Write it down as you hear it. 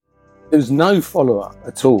There's no follow-up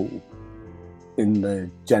at all in the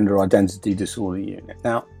gender identity disorder unit.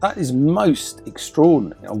 Now, that is most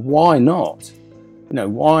extraordinary. Now, why not?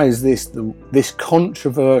 Why is this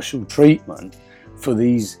controversial treatment for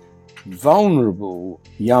these vulnerable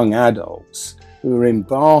young adults who are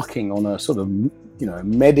embarking on a sort of,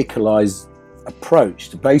 medicalized approach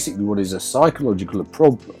to basically what is a psychological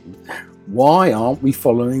problem? Why aren't we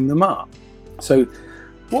following them up? So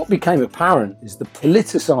what became apparent is the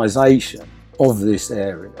politicization of this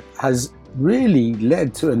area has really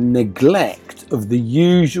led to a neglect of the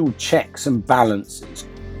usual checks and balances.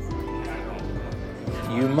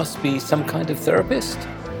 You must be some kind of therapist.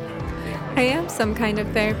 I am some kind of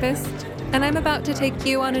therapist, and I'm about to take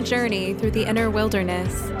you on a journey through the inner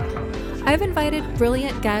wilderness. I've invited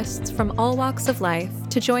brilliant guests from all walks of life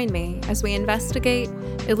to join me as we investigate,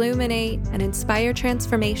 illuminate, and inspire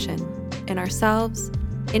transformation in ourselves,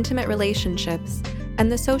 intimate relationships, and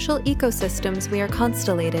the social ecosystems we are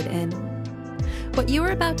constellated in. What you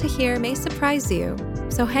are about to hear may surprise you,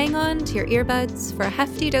 so hang on to your earbuds for a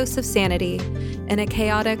hefty dose of sanity in a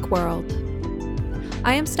chaotic world.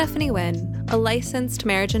 I am Stephanie Wynn, a licensed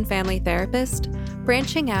marriage and family therapist,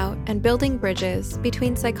 branching out and building bridges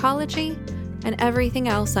between psychology and everything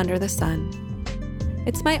else under the sun.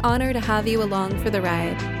 It's my honor to have you along for the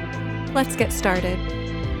ride. Let's get started.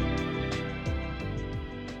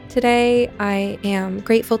 Today, I am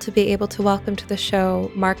grateful to be able to welcome to the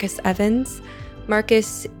show Marcus Evans.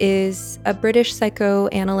 Marcus is a British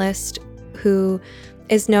psychoanalyst who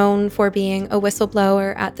is known for being a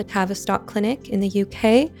whistleblower at the Tavistock Clinic in the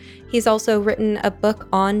UK. He's also written a book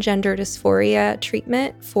on gender dysphoria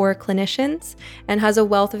treatment for clinicians and has a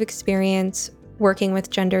wealth of experience working with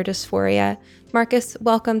gender dysphoria. Marcus,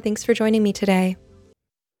 welcome. Thanks for joining me today.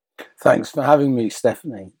 Thanks for having me,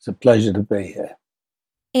 Stephanie. It's a pleasure to be here.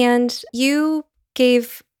 And you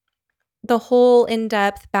gave the whole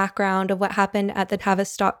in-depth background of what happened at the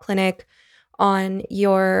Tavistock Clinic on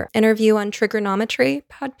your interview on Trigonometry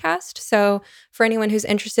podcast. So for anyone who's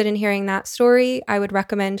interested in hearing that story, I would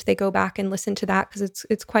recommend they go back and listen to that because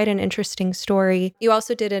it's quite an interesting story. You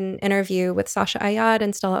also did an interview with Sasha Ayad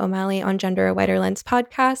and Stella O'Malley on Gender A Wider Lens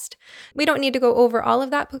podcast. We don't need to go over all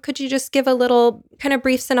of that, but could you just give a little kind of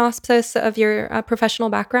brief synopsis of your professional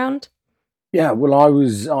background? Yeah, well,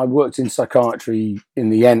 I worked in psychiatry in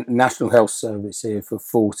the National Health Service here for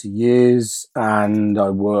 40 years, and I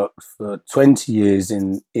worked for 20 years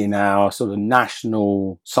in our sort of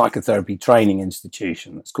national psychotherapy training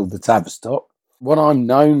institution. It's called the Tavistock. What I'm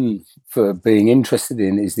known for being interested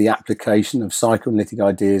in is the application of psychoanalytic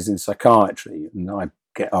ideas in psychiatry, and I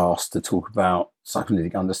get asked to talk about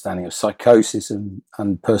psychoanalytic understanding of psychosis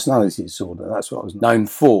and personality disorder. That's what I was known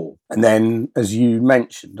for. And then, as you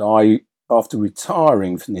mentioned, after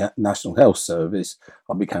retiring from the National Health Service,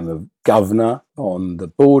 I became a governor on the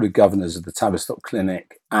board of governors of the Tavistock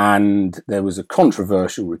Clinic, and there was a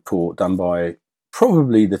controversial report done by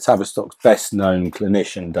probably the Tavistock's best-known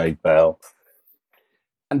clinician, Dave Bell.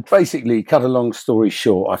 And basically, cut a long story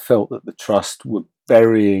short, I felt that the trust were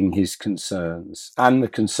burying his concerns and the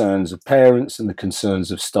concerns of parents and the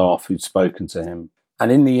concerns of staff who'd spoken to him.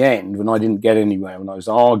 And in the end, when I didn't get anywhere, when I was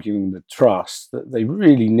arguing the trust that they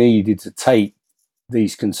really needed to take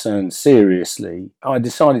these concerns seriously, I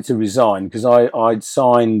decided to resign because I'd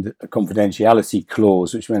signed a confidentiality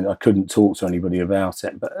clause, which meant I couldn't talk to anybody about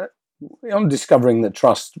it. But on discovering that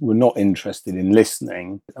trust were not interested in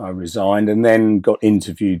listening, I resigned and then got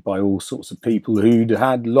interviewed by all sorts of people who'd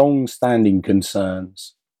had long-standing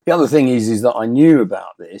concerns. The other thing is that I knew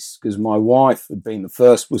about this because my wife had been the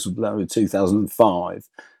first whistleblower in 2005,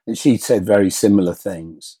 and she'd said very similar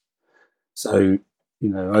things. So,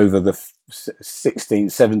 over the 16,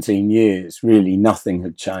 17 years, really nothing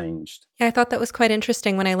had changed. Yeah, I thought that was quite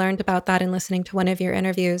interesting when I learned about that and listening to one of your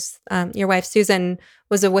interviews. Your wife, Susan,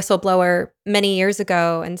 was a whistleblower many years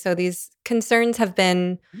ago, and so these concerns have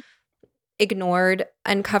been ignored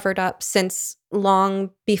and covered up since long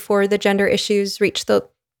before the gender issues reached the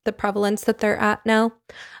prevalence that they're at now.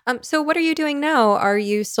 So what are you doing now? Are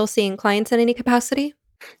you still seeing clients in any capacity?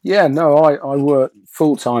 Yeah, no, I work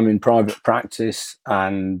full-time in private practice,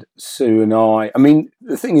 and Sue and I mean,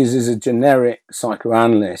 the thing is, as a generic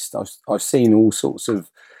psychoanalyst, I've seen all sorts of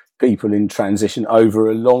people in transition over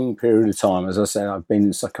a long period of time. As I said, I've been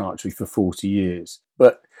in psychiatry for 40 years.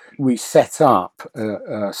 But we set up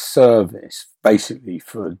a service basically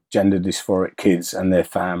for gender dysphoric kids and their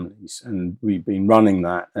families, and we've been running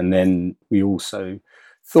that. And then we also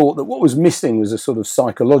thought that what was missing was a sort of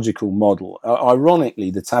psychological model.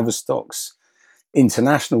 Ironically, the Tavistock's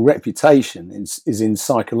international reputation is in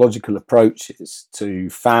psychological approaches to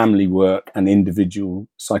family work and individual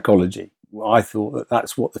psychology. I thought that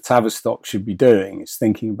that's what the Tavistock should be doing, is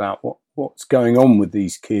thinking about what's going on with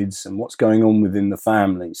these kids and what's going on within the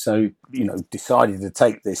family. So, decided to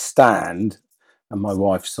take this stand, and my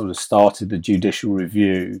wife sort of started the judicial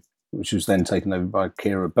review, which was then taken over by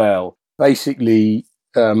Kira Bell. Basically,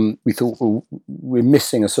 we thought, well, we're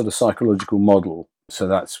missing a sort of psychological model. So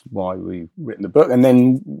that's why we've written the book. And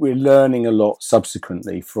then we're learning a lot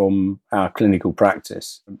subsequently from our clinical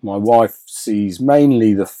practice. My wife sees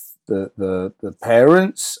mainly the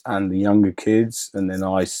parents and the younger kids, and then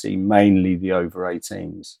I see mainly the over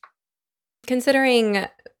 18s. Considering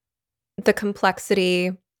the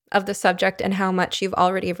complexity of the subject and how much you've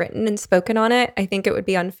already written and spoken on it, I think it would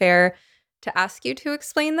be unfair to ask you to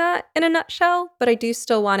explain that in a nutshell, but I do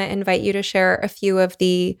still want to invite you to share a few of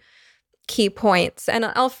the key points. And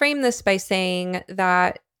I'll frame this by saying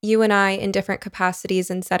that you and I, in different capacities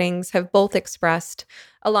and settings, have both expressed,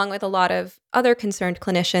 along with a lot of other concerned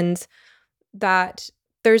clinicians, that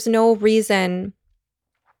there's no reason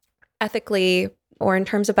ethically or in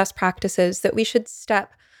terms of best practices that we should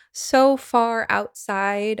step so far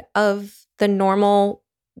outside of the normal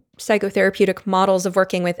psychotherapeutic models of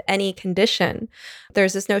working with any condition.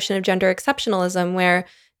 There's this notion of gender exceptionalism where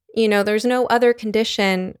there's no other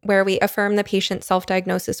condition where we affirm the patient's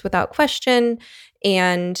self-diagnosis without question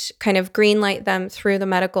and kind of greenlight them through the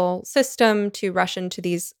medical system to rush into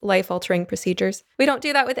these life-altering procedures. We don't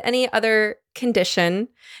do that with any other condition.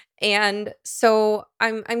 And so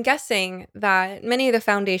I'm guessing that many of the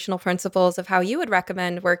foundational principles of how you would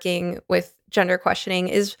recommend working with gender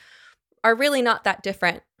questioning are really not that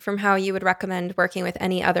different from how you would recommend working with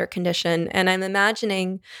any other condition. And I'm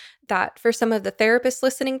imagining that for some of the therapists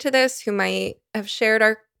listening to this who might have shared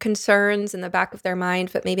our concerns in the back of their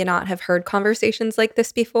mind, but maybe not have heard conversations like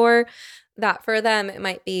this before, that for them it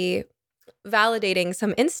might be validating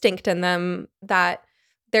some instinct in them that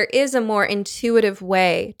there is a more intuitive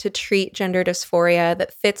way to treat gender dysphoria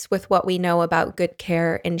that fits with what we know about good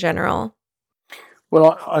care in general.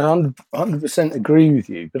 Well, I 100% agree with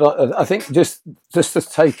you, but I think just to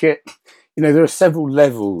take it, there are several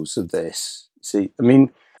levels of this. See, I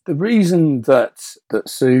mean, the reason that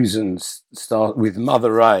Susan started with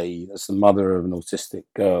Mother A, that's the mother of an autistic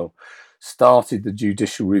girl, started the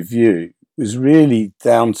judicial review was really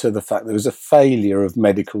down to the fact there was a failure of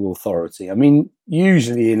medical authority. I mean,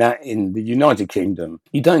 usually in the United Kingdom,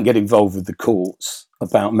 you don't get involved with the courts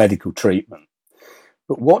about medical treatment.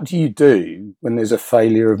 But what do you do when there's a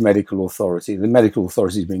failure of medical authority? The medical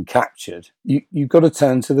authority has been captured. You've got to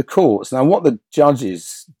turn to the courts. Now, what the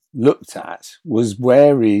judges looked at was,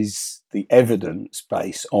 where is the evidence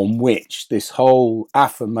base on which this whole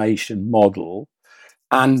affirmation model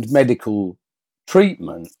and medical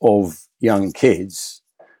treatment of young kids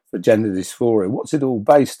for gender dysphoria, what's it all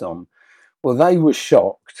based on? Well, they were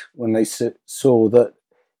shocked when they saw that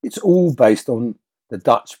it's all based on the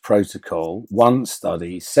Dutch protocol, one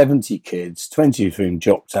study, 70 kids, 20 of whom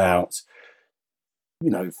dropped out,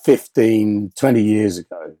 15, 20 years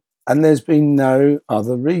ago. And there's been no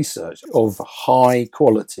other research of high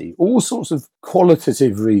quality, all sorts of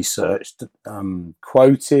qualitative research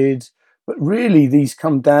quoted, but really these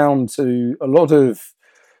come down to a lot of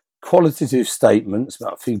qualitative statements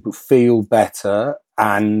about people feel better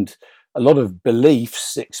and a lot of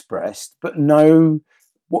beliefs expressed, but no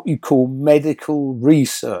what you call medical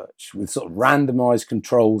research with sort of randomized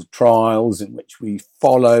controlled trials in which we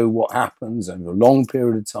follow what happens over a long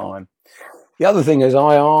period of time. The other thing is,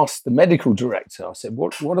 I asked the medical director, I said,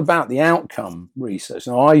 what about the outcome research?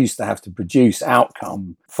 Now, I used to have to produce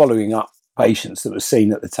outcome following up patients that were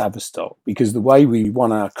seen at the Tavistock, because the way we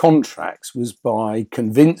won our contracts was by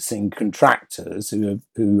convincing contractors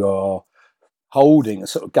who are holding a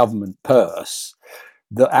sort of government purse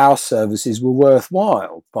that our services were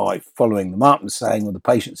worthwhile by following them up and saying, well, the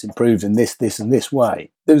patient's improved in this, and this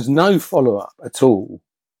way. There was no follow-up at all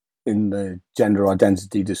in the gender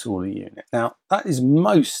identity disorder unit. Now, that is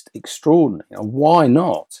most extraordinary. Now, why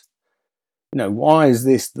not? Why is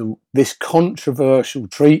this controversial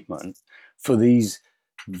treatment for these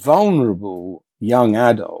vulnerable young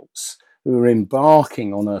adults who are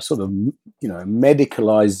embarking on a sort of,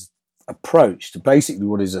 medicalized approach to basically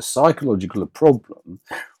what is a psychological problem?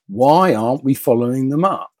 Why aren't we following them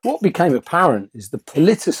up? What became apparent is the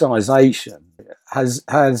politicization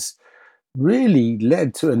has really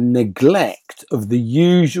led to a neglect of the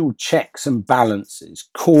usual checks and balances,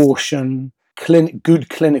 caution, good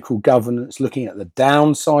clinical governance, looking at the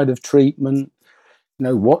downside of treatment.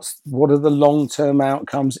 What are the long-term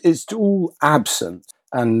outcomes? It's all absent.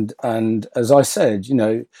 And as I said,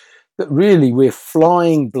 that really we're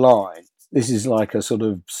flying blind. This is like a sort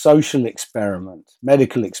of social experiment,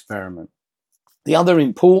 medical experiment. The other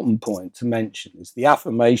important point to mention is the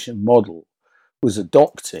affirmation model was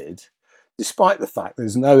adopted despite the fact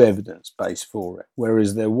there's no evidence base for it,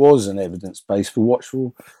 whereas there was an evidence base for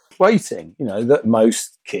watchful waiting, that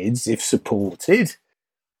most kids, if supported,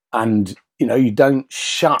 and you don't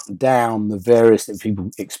shut down the various things. People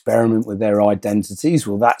experiment with their identities.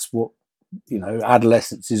 Well, that's what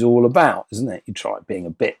adolescence is all about, isn't it? You try being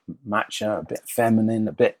a bit macho, a bit feminine,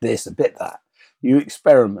 a bit this, a bit that. You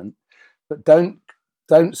experiment, but don't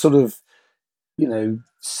sort of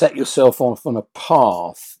set yourself off on a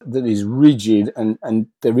path that is rigid and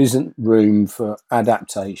there isn't room for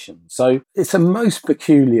adaptation. So it's a most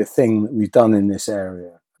peculiar thing that we've done in this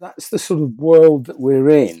area. That's the sort of world that we're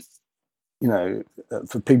in,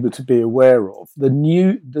 for people to be aware of. The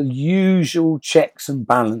usual checks and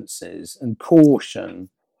balances and caution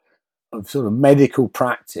of sort of medical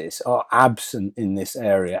practice are absent in this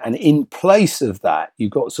area. And in place of that,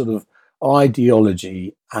 you've got sort of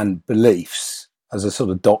ideology and beliefs as a sort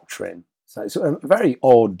of doctrine. So it's a very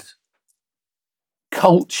odd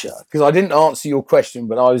culture, because I didn't answer your question,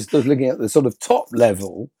 but I was just looking at the sort of top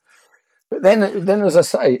level. But then as I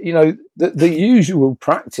say, the usual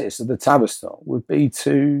practice of the Tavistock would be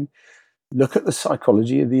to look at the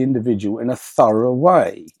psychology of the individual in a thorough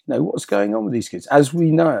way. What's going on with these kids? As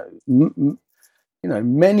we know,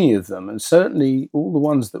 many of them, and certainly all the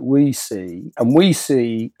ones that we see, and we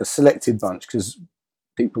see a selected bunch because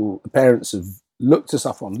parents have looked us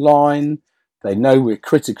up online. They know we're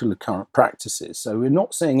critical of current practices. So we're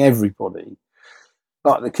not saying everybody,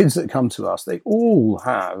 but the kids that come to us, they all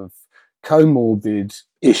have comorbid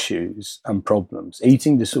issues and problems: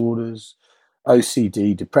 eating disorders,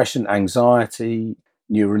 OCD, depression, anxiety,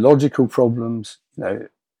 neurological problems.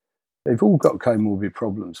 They've all got comorbid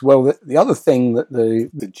problems. Well, the other thing that the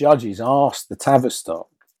judges asked the Tavistock,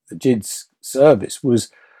 the JIDS service, was,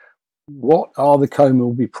 what are the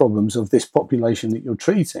comorbid problems of this population that you're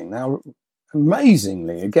treating? Now,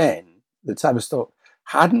 amazingly, again, the Tavistock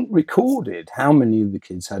hadn't recorded how many of the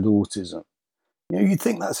kids had autism. You'd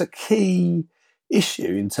think that's a key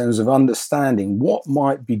issue in terms of understanding what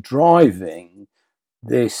might be driving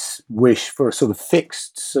this wish for a sort of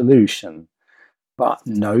fixed solution, but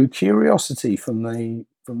no curiosity from the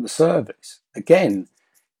service. Again,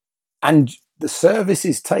 and the service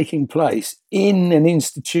is taking place in an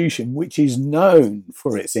institution which is known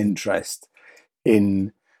for its interest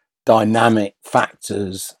in dynamic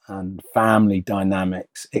factors and family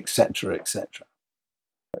dynamics, etc., etc.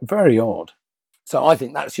 Very odd. So I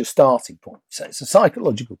think that's your starting point. So it's a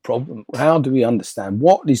psychological problem. How do we understand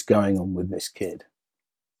what is going on with this kid?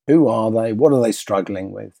 Who are they? What are they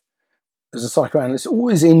struggling with? As a psychoanalyst,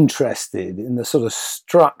 always interested in the sort of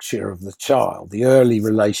structure of the child, the early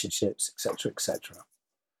relationships, etc., etc.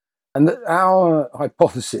 And that our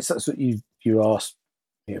hypothesis, that's what you asked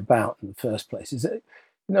me about in the first place, is that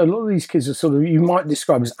a lot of these kids are sort of, you might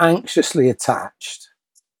describe as anxiously attached.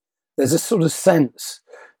 There's a sort of sense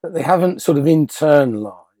that they haven't sort of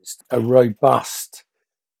internalized a robust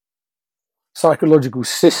psychological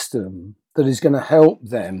system that is going to help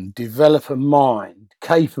them develop a mind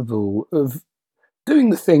capable of doing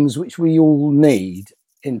the things which we all need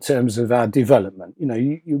in terms of our development.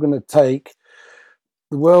 You're going to take,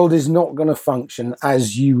 the world is not going to function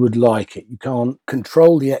as you would like it. You can't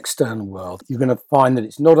control the external world. You're going to find that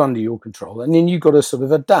it's not under your control. And then you've got to sort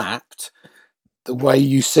of adapt the way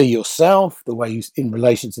you see yourself, the way you, in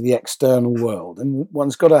relation to the external world. And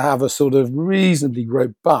one's got to have a sort of reasonably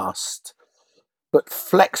robust but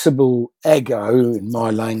flexible ego, in my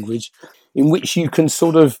language, in which you can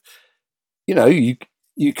sort of,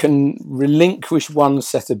 you can relinquish one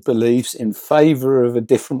set of beliefs in favour of a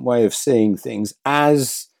different way of seeing things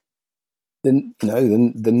as the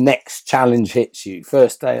next challenge hits you.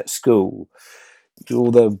 First day at school,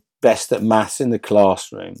 you're the best at maths in the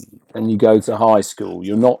classroom, and you go to high school,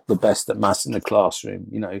 you're not the best at maths in the classroom.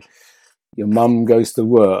 Your mum goes to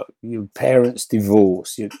work, your parents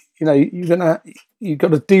divorce. You've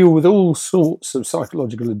got to deal with all sorts of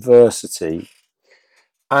psychological adversity,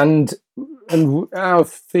 and our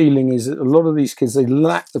feeling is that a lot of these kids, they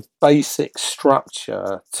lack the basic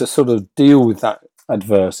structure to sort of deal with that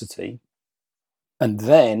adversity. And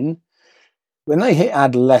then when they hit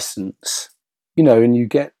adolescence, and you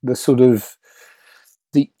get the sort of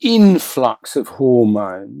the influx of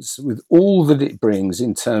hormones with all that it brings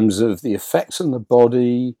in terms of the effects on the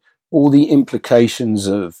body, all the implications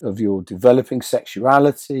of your developing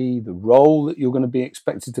sexuality, the role that you're going to be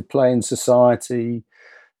expected to play in society,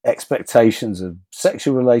 expectations of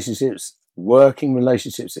sexual relationships, working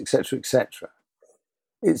relationships, etc., etc.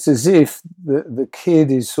 It's as if the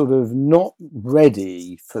kid is sort of not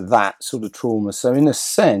ready for that sort of trauma. So in a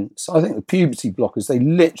sense, I think the puberty blockers, they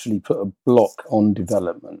literally put a block on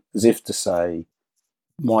development, as if to say,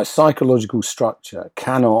 my psychological structure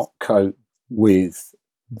cannot cope with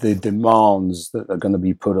the demands that are going to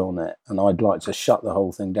be put on it, and I'd like to shut the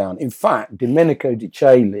whole thing down. In fact, Domenico Di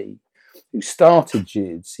Celi, who started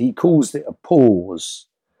JIDS, he calls it a pause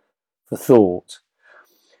for thought.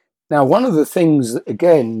 Now, one of the things that,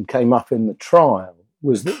 again, came up in the trial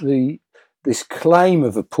was that this claim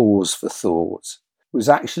of a pause for thought was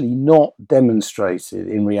actually not demonstrated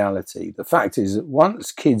in reality. The fact is that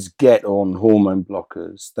once kids get on hormone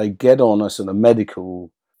blockers, they get on a sort of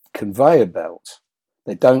medical conveyor belt.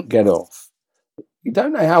 They don't get off. You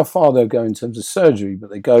don't know how far they'll go in terms of surgery, but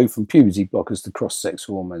they go from puberty blockers to cross-sex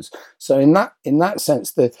hormones. So in that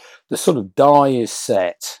sense, the sort of die is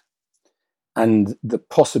set, and the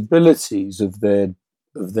possibilities of their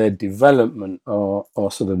development are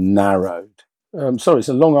sort of narrowed. Sorry, it's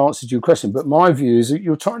a long answer to your question, but my view is that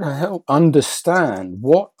you're trying to help understand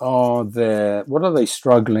what are they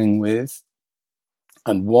struggling with,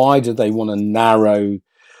 and why do they want to narrow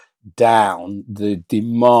down the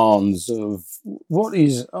demands of what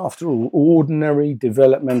is, after all, ordinary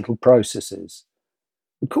developmental processes.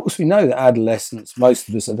 Of course, we know that adolescence, most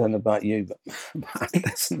of us, I don't know about you, but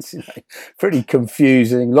adolescence, pretty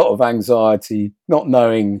confusing, a lot of anxiety, not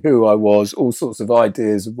knowing who I was, all sorts of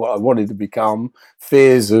ideas of what I wanted to become,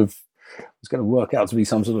 fears of I was going to work out to be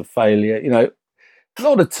some sort of failure, a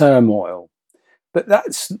lot of turmoil. But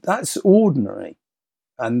that's ordinary.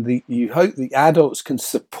 And you hope the adults can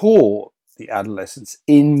support the adolescents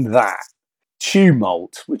in that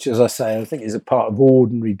tumult, which, as I say, I think is a part of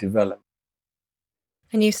ordinary development.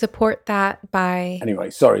 And you support that by...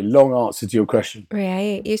 Anyway, sorry, long answer to your question.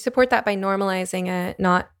 Right. You support that by normalizing it,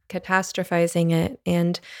 not catastrophizing it.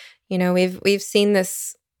 And, we've seen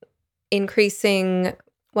this increasing,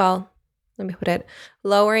 well, let me put it,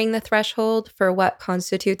 lowering the threshold for what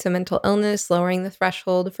constitutes a mental illness, lowering the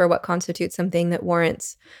threshold for what constitutes something that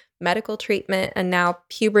warrants medical treatment, and now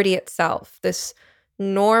puberty itself, this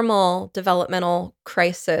normal developmental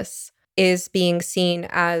crisis, is being seen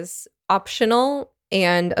as optional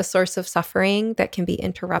and a source of suffering that can be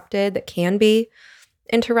interrupted, You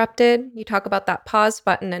talk about that pause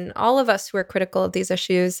button, and all of us who are critical of these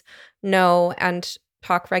issues know and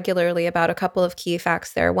talk regularly about a couple of key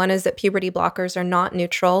facts there. One is that puberty blockers are not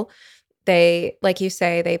neutral. They, like you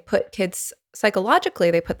say, they put kids psychologically,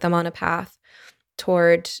 they put them on a path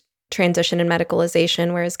toward transition and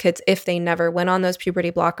medicalization, whereas kids, if they never went on those puberty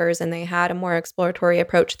blockers and they had a more exploratory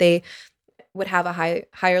approach, they would have a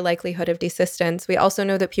higher likelihood of desistance. We also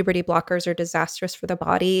know that puberty blockers are disastrous for the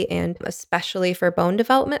body, and especially for bone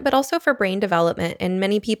development, but also for brain development. And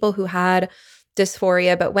many people who had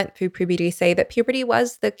dysphoria but went through puberty say that puberty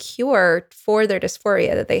was the cure for their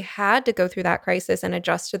dysphoria, that they had to go through that crisis and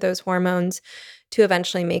adjust to those hormones to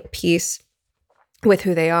eventually make peace with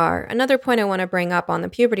who they are. Another point I want to bring up on the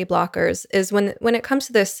puberty blockers is when it comes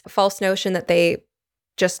to this false notion that they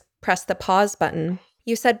just press the pause button.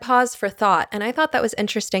 You said pause for thought, and I thought that was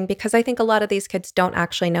interesting because I think a lot of these kids don't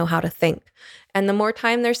actually know how to think. And the more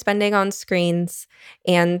time they're spending on screens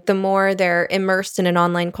and the more they're immersed in an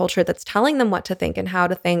online culture that's telling them what to think and how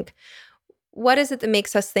to think, what is it that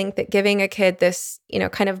makes us think that giving a kid this,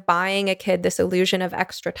 kind of buying a kid this illusion of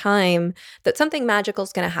extra time, that something magical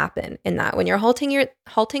is going to happen in that when you're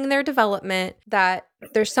halting their development, that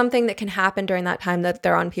there's something that can happen during that time that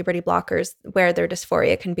they're on puberty blockers where their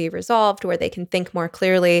dysphoria can be resolved, where they can think more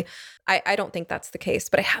clearly. I don't think that's the case,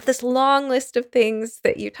 but I have this long list of things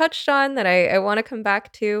that you touched on that I want to come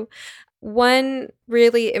back to. One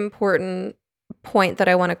really important point that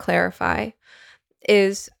I want to clarify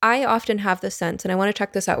is I often have the sense, and I want to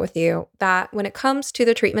check this out with you, that when it comes to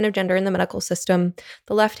the treatment of gender in the medical system,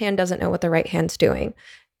 the left hand doesn't know what the right hand's doing.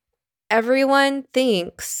 Everyone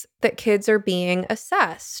thinks that kids are being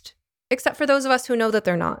assessed, except for those of us who know that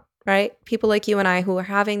they're not, right? People like you and I who are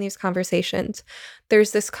having these conversations.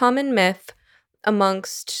 There's this common myth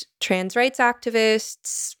amongst trans rights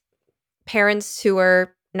activists, parents who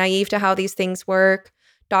are naive to how these things work,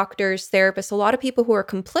 doctors, therapists, a lot of people who are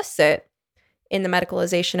complicit in the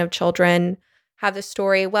medicalization of children have the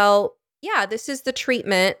story, well, yeah, this is the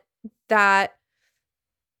treatment that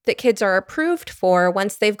kids are approved for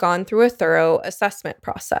once they've gone through a thorough assessment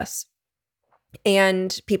process.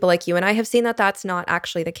 And people like you and I have seen that that's not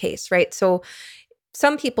actually the case, right? So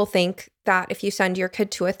some people think that if you send your kid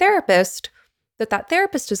to a therapist, that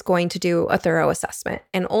therapist is going to do a thorough assessment.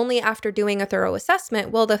 And only after doing a thorough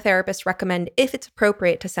assessment will the therapist recommend if it's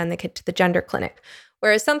appropriate to send the kid to the gender clinic.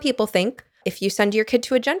 Whereas some people think if you send your kid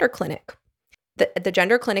to a gender clinic, the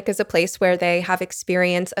gender clinic is a place where they have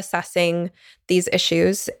experience assessing these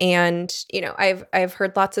issues. And, I've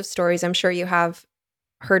heard lots of stories. I'm sure you have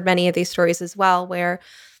heard many of these stories as well, where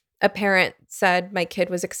a parent said, my kid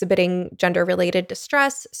was exhibiting gender-related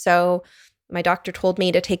distress, so my doctor told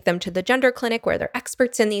me to take them to the gender clinic where they're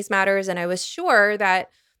experts in these matters. And I was sure that,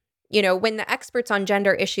 when the experts on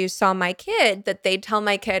gender issues saw my kid, that they'd tell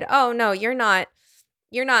my kid, oh, no, you're not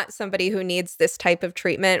somebody who needs this type of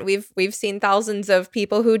treatment. We've seen thousands of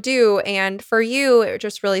people who do. And for you, it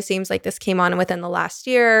just really seems like this came on within the last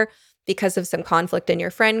year because of some conflict in your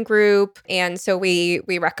friend group. And so we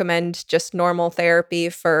recommend just normal therapy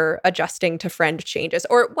for adjusting to friend changes,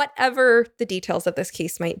 or whatever the details of this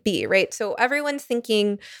case might be, right? So everyone's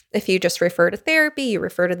thinking if you just refer to therapy, you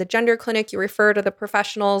refer to the gender clinic, you refer to the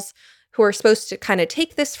professionals who are supposed to kind of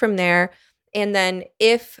take this from there. And then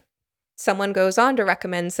if someone goes on to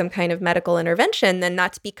recommend some kind of medical intervention, then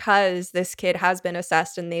that's because this kid has been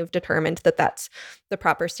assessed and they've determined that that's the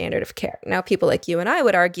proper standard of care. Now, people like you and I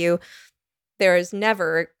would argue there is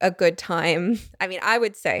never a good time. I mean, I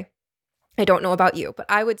would say, I don't know about you, but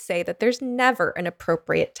I would say that there's never an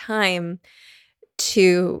appropriate time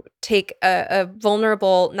to take a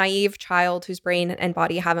vulnerable, naive child whose brain and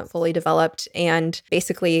body haven't fully developed and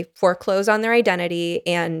basically foreclose on their identity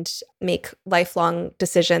and make lifelong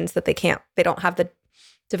decisions that they don't have the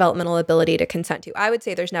developmental ability to consent to. I would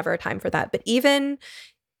say there's never a time for that. But even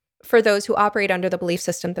for those who operate under the belief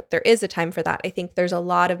system that there is a time for that, I think there's a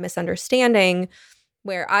lot of misunderstanding,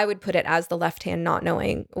 where I would put it as the left hand not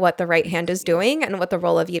knowing what the right hand is doing and what the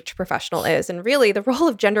role of each professional is. And really, the role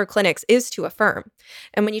of gender clinics is to affirm.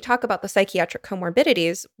 And when you talk about the psychiatric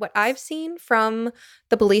comorbidities, what I've seen from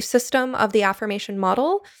the belief system of the affirmation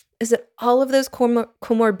model is that all of those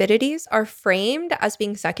comorbidities are framed as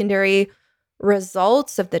being secondary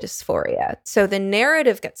results of the dysphoria. So the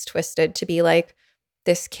narrative gets twisted to be like,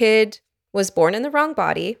 this kid was born in the wrong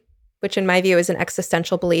body, which in my view is an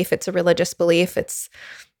existential belief. It's a religious belief. It's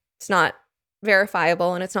not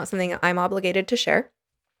verifiable, and it's not something I'm obligated to share.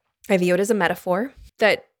 I view it as a metaphor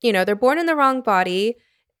that, they're born in the wrong body,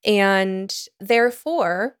 and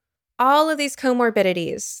therefore all of these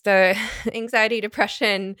comorbidities, the anxiety,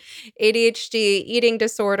 depression, ADHD, eating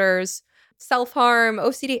disorders, self-harm,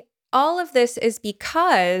 OCD, all of this is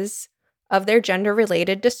because of their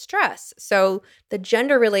gender-related distress. So the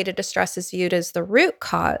gender-related distress is viewed as the root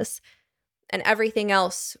cause, and everything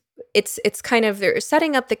else, it's kind of, they're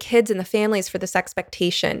setting up the kids and the families for this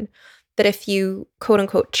expectation that if you, quote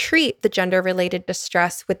unquote, treat the gender-related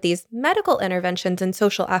distress with these medical interventions and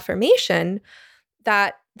social affirmation,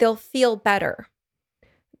 that they'll feel better,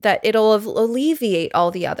 that it'll alleviate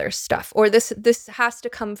all the other stuff, or this has to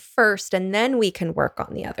come first and then we can work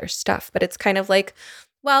on the other stuff. But it's kind of like,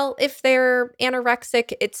 well, if they're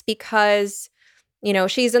anorexic, it's because,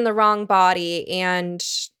 she's in the wrong body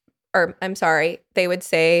they would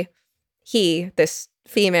say this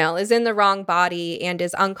female is in the wrong body and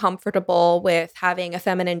is uncomfortable with having a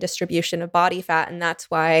feminine distribution of body fat. And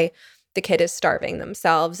that's why the kid is starving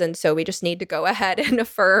themselves. And so we just need to go ahead and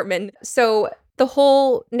affirm. And so the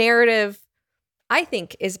whole narrative, I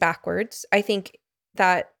think, is backwards. I think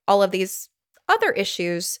that all of these other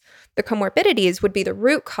issues, the comorbidities, would be the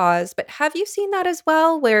root cause. But have you seen that as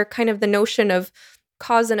well, where kind of the notion of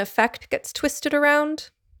cause and effect gets twisted around?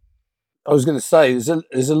 I was going to say,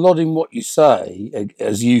 there's a lot in what you say,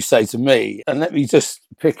 as you say to me, and let me just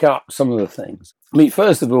pick up some of the things. I mean,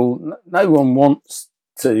 first of all, no one wants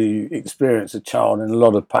to experience a child in a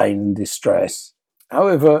lot of pain and distress.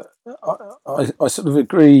 However, I sort of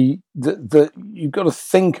agree that you've got to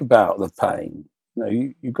think about the pain.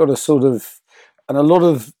 You've got to sort of, and a lot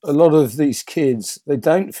of these kids, they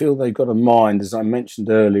don't feel they've got a mind, as I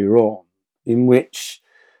mentioned earlier on, in which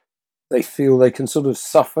they feel they can sort of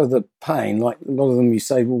suffer the pain. Like a lot of them, you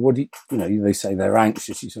say, well, what do you, they say they're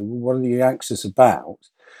anxious. You say, well, what are you anxious about?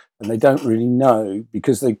 And they don't really know,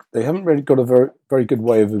 because they haven't really got a very, very good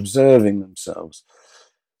way of observing themselves.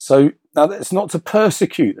 So now that's not to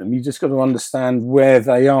persecute them. You just got to understand where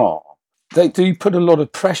they are. They do put a lot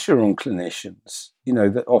of pressure on clinicians,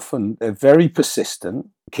 that often they're very persistent.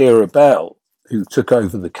 Kira Bell, who took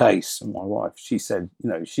over the case, and my wife, she said,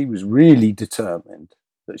 she was really determined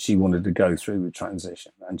that she wanted to go through with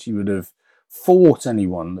transition, and she would have fought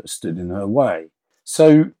anyone that stood in her way.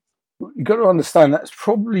 So you've got to understand that's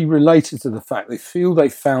probably related to the fact they feel they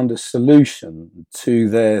found a solution to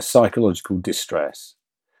their psychological distress,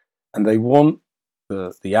 and they want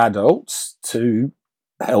the adults to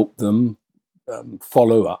help them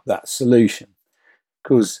follow up that solution.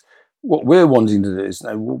 Because what we're wanting to do is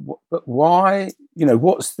know, but why,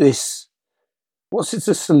 what's this? What's it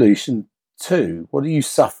a solution to? What are you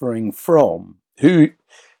suffering from? Who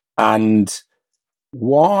and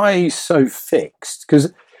why so fixed?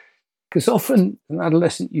 Because often an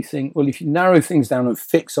adolescent, you think, well, if you narrow things down and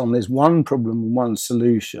fix on, there's one problem and one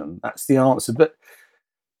solution, that's the answer. But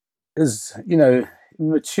as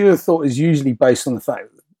mature thought is usually based on the fact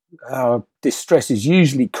that our distress is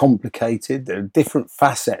usually complicated. There are different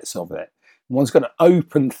facets of it. One's got to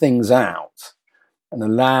open things out and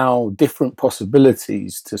allow different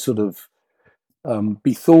possibilities to sort of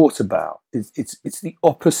be thought about. It's the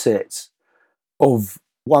opposite of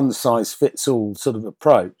one size fits all sort of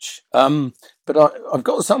approach. But I've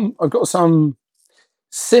got some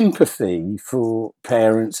sympathy for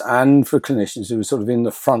parents and for clinicians who are sort of in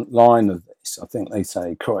the front line of this. I think they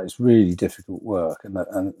say, "Christ, it's really difficult work."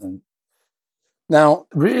 And now,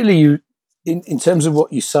 really, in terms of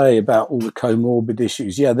what you say about all the comorbid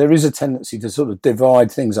issues, yeah, there is a tendency to sort of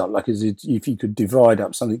divide things up, like as if you could divide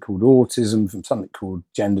up something called autism from something called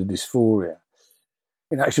gender dysphoria.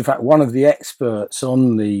 In actual fact, one of the experts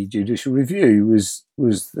on the judicial review was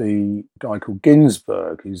the guy called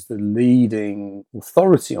Ginsberg, who's the leading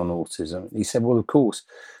authority on autism. And he said, well, of course,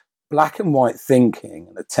 black and white thinking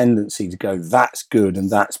and a tendency to go, that's good and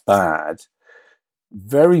that's bad,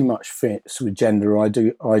 very much fits with gender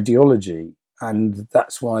ideology. And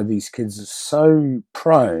that's why these kids are so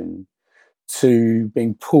prone to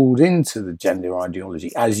being pulled into the gender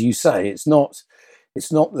ideology. As you say, it's not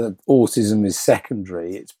that autism is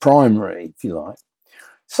secondary, it's primary, if you like.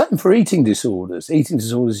 Same for eating disorders. Eating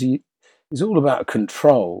disorders is all about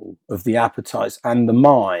control of the appetites and the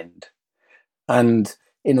mind. And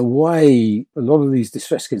in a way, a lot of these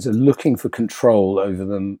distressed kids are looking for control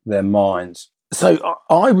over their minds. So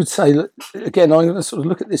I would say, again, I'm going to sort of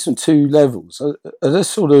look at this on two levels. This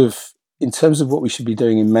sort of, in terms of what we should be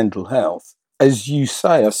doing in mental health, as you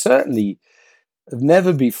say, I certainly have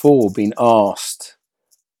never before been asked,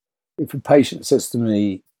 if a patient says to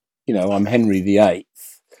me, I'm Henry VIII,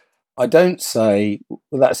 I don't say,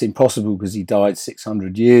 well, that's impossible because he died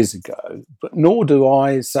 600 years ago, but nor do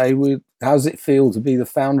I say, well, how does it feel to be the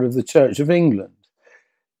founder of the Church of England?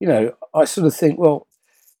 I sort of think, well,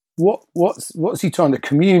 what's he trying to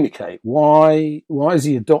communicate? Why has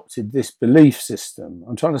he adopted this belief system?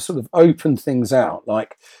 I'm trying to sort of open things out,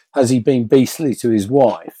 like, has he been beastly to his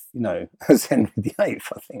wife? As Henry VIII,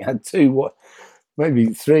 I think, had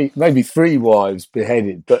maybe three wives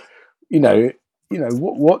beheaded, but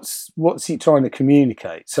what's he trying to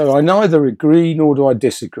communicate? So I neither agree nor do I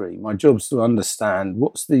disagree. My job's to understand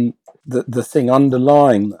what's the thing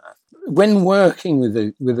underlying that. When working with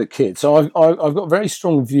a kid, so I've got very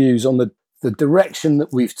strong views on the direction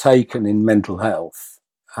that we've taken in mental health,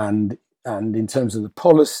 and in terms of the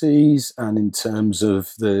policies, and in terms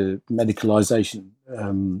of the medicalisation,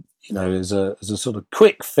 as a sort of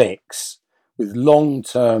quick fix with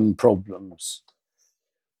long-term problems.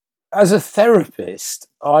 As a therapist,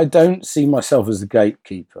 I don't see myself as a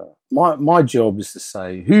gatekeeper. My job is to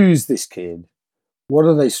say, who's this kid? What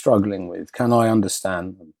are they struggling with? Can I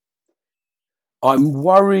understand them? I'm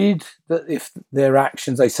worried that if their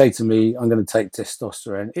actions, they say to me, I'm going to take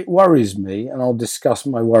testosterone, it worries me, and I'll discuss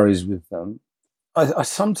my worries with them. I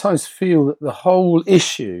sometimes feel that the whole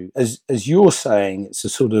issue, as you're saying, it's a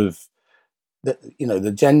sort of,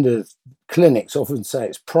 the gender clinics often say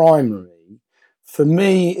it's primary. For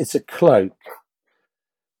me, it's a cloak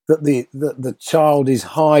that the child is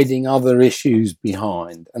hiding other issues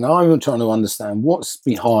behind. And I'm trying to understand what's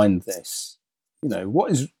behind this.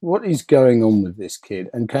 What is going on with this kid,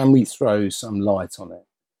 and can we throw some light on it?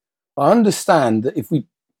 I understand that if we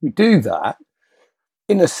do that,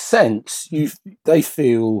 in a sense, they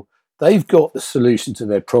feel they've got the solution to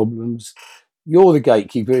their problems. You're the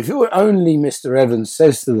gatekeeper. If you're only Mr. Evans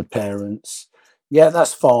says to the parents, yeah,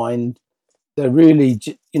 that's fine. They're really,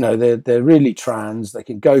 they're really trans. They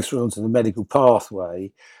can go through onto the medical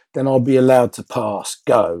pathway. Then I'll be allowed to pass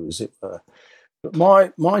go, as it were.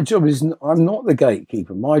 But my job is, I'm not the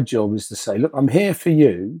gatekeeper. My job is to say, look, I'm here for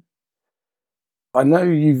you. I know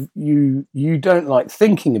you don't like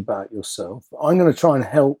thinking about yourself, but I'm going to try and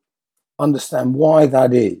help understand why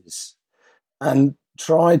that is, and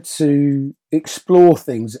try to explore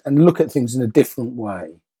things and look at things in a different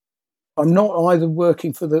way. I'm not either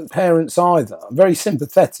working for the parents either. I'm very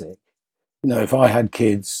sympathetic. If I had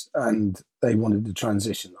kids and they wanted to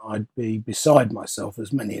transition, I'd be beside myself,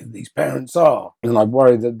 as many of these parents are, and I'd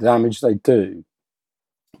worry the damage they do.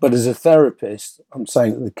 But as a therapist, I'm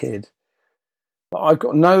saying to the kid, But I've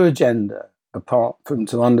got no agenda apart from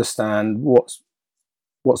to understand what's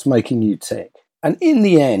making you tick. And in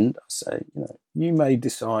the end, I say, you may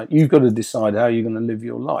decide, you've got to decide how you're going to live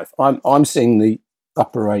your life. I'm seeing the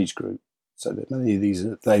upper age group, so that many of these,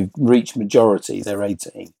 they've reached majority, they're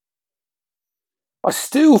 18. I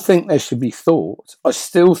still think there should be thought. I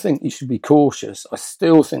still think you should be cautious. I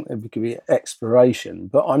still think there could be exploration,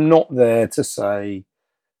 but I'm not there to say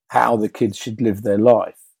how the kids should live their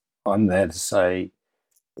life. I'm there to say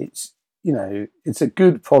it's a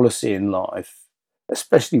good policy in life,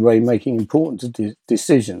 especially when you're making important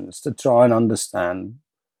decisions, to try and understand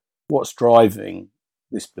what's driving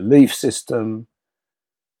this belief system.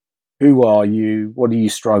 Who are you? What are you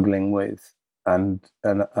struggling with? And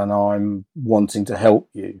I'm wanting to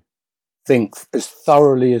help you think as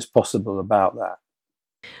thoroughly as possible about that.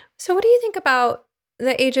 So what do you think about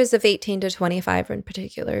the ages of 18 to 25 in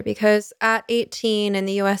particular? Because at 18 in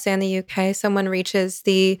the US and the UK, someone reaches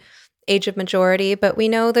the age of majority, but we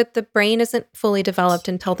know that the brain isn't fully developed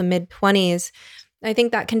until the mid-20s. I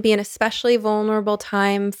think that can be an especially vulnerable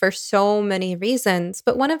time for so many reasons,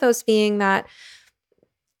 but one of those being that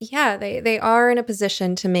they are in a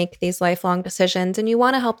position to make these lifelong decisions and you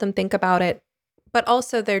want to help them think about it, but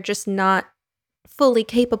also they're just not fully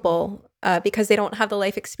capable because they don't have the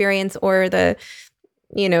life experience or the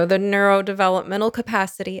neurodevelopmental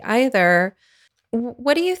capacity either.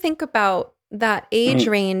 What do you think about that age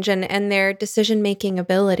range and their decision-making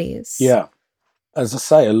abilities? Yeah. As I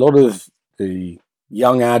say, a lot of the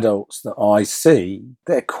young adults that I see,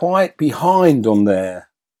 they're quite behind on their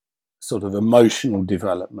sort of emotional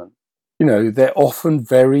development. They're often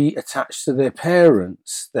very attached to their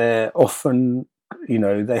parents. They're often,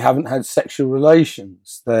 they haven't had sexual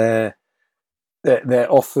relations. They're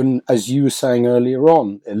often, as you were saying earlier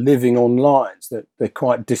on, they're living on lines. They're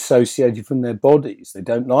quite dissociated from their bodies. They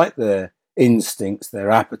don't like their instincts, their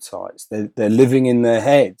appetites. They're living in their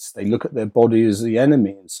heads. They look at their body as the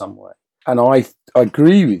enemy in some way. And I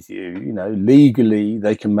agree with you, legally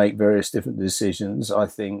they can make various different decisions. I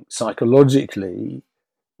think psychologically,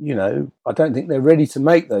 I don't think they're ready to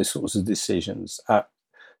make those sorts of decisions.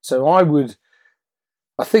 So I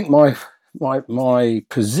think my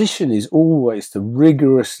position is always to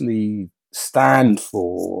rigorously stand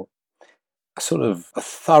for sort of a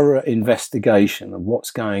thorough investigation of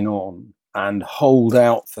what's going on and hold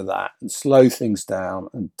out for that and slow things down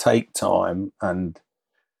and take time. And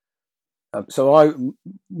so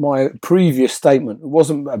my previous statement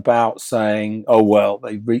wasn't about saying, oh, well,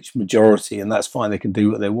 they've reached majority and that's fine, they can do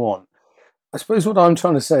what they want. I suppose what I'm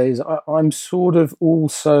trying to say is I'm sort of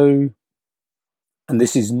also, and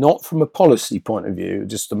this is not from a policy point of view,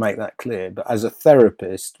 just to make that clear, but as a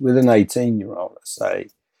therapist with an 18-year-old, I say,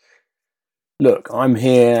 look, I'm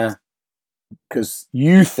here because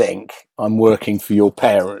you think I'm working for your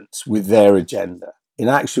parents with their agenda. In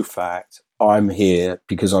actual fact, I'm here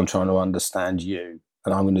because I'm trying to understand you,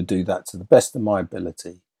 and I'm going to do that to the best of my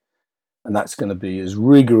ability. And that's going to be as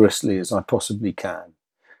rigorously as I possibly can.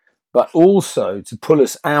 But also to pull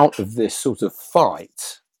us out of this sort of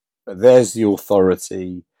fight. There's the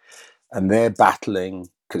authority, and they're battling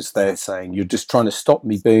because they're saying, you're just trying to stop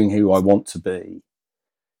me being who I want to be.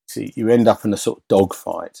 See, you end up in a sort of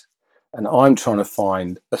dogfight. And I'm trying to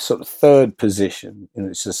find a sort of third position in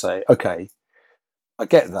which to say, okay, I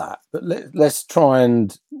get that, but let's try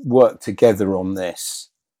and work together on this.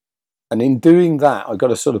 And in doing that, I've got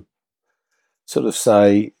to sort of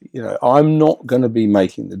say, I'm not going to be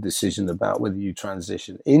making the decision about whether you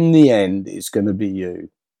transition. In the end, it's going to be you.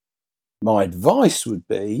 My advice would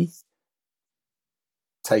be,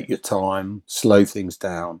 take your time, slow things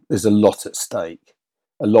down. There's a lot at stake.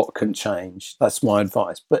 A lot can change. That's my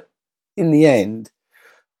advice. But in the end,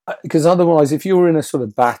 because otherwise, if you're in a sort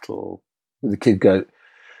of battle with the kid,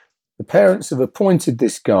 the parents have appointed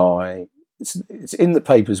this guy, it's in the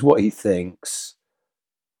papers what he thinks.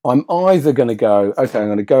 I'm either going to go, okay, I'm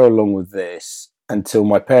going to go along with this until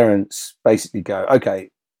my parents basically go, okay,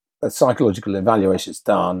 a psychological evaluation's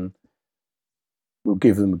done, we'll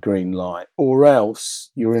give them a green light, or else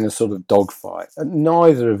you're in a sort of dogfight, and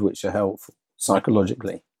neither of which are helpful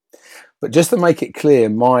psychologically. But just to make it clear,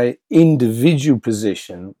 my individual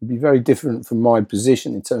position would be very different from my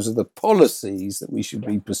position in terms of the policies that we should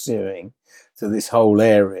be pursuing to this whole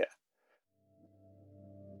area.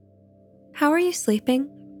 How are you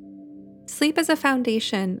sleeping? Sleep is a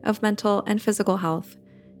foundation of mental and physical health,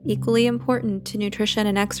 equally important to nutrition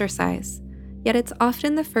and exercise, yet it's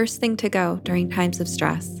often the first thing to go during times of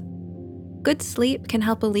stress. Good sleep can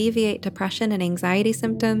help alleviate depression and anxiety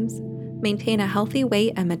symptoms, maintain a healthy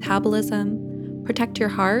weight and metabolism, protect your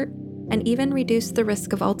heart, and even reduce the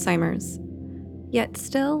risk of Alzheimer's. Yet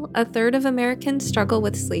still, a third of Americans struggle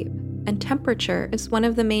with sleep, and temperature is one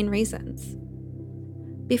of the main reasons.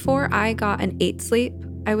 Before I got an 8 sleep,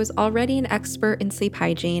 I was already an expert in sleep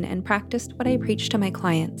hygiene and practiced what I preach to my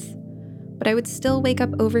clients. But I would still wake up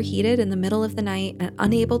overheated in the middle of the night and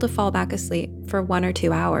unable to fall back asleep for 1 or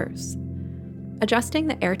 2 hours. Adjusting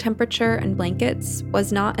the air temperature and blankets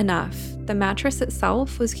was not enough. The mattress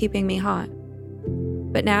itself was keeping me hot.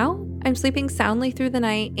 But now, I'm sleeping soundly through the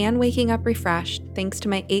night and waking up refreshed thanks to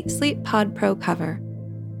my 8 Sleep Pod Pro cover.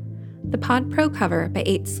 The Pod Pro cover by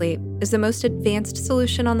 8 Sleep is the most advanced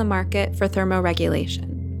solution on the market for thermoregulation.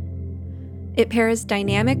 It pairs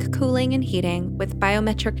dynamic cooling and heating with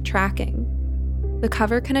biometric tracking. The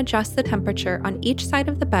cover can adjust the temperature on each side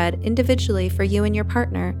of the bed individually for you and your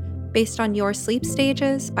partner based on your sleep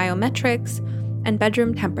stages, biometrics, and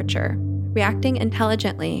bedroom temperature, reacting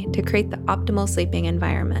intelligently to create the optimal sleeping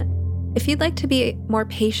environment. If you'd like to be more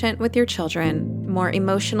patient with your children, more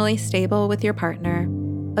emotionally stable with your partner,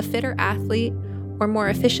 a fitter athlete, or more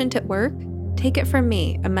efficient at work, take it from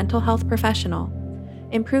me, a mental health professional.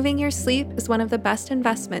 Improving your sleep is one of the best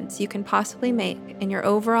investments you can possibly make in your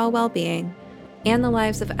overall well-being and the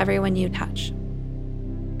lives of everyone you touch.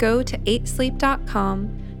 Go to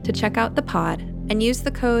 8sleep.com to check out the pod and use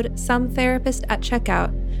the code SOMETHERAPIST at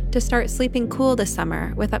checkout to start sleeping cool this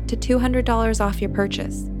summer with up to $200 off your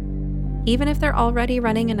purchase. Even if they're already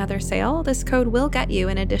running another sale, this code will get you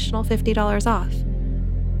an additional $50 off.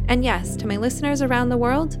 And yes, to my listeners around the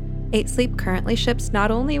world, 8 Sleep currently ships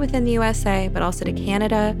not only within the USA, but also to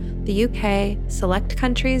Canada, the UK, select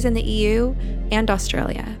countries in the EU, and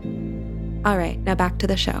Australia. All right, now back to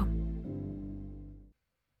the show.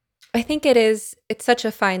 I think it's such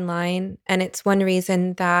a fine line, and it's one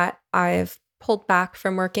reason that I've pulled back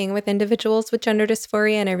from working with individuals with gender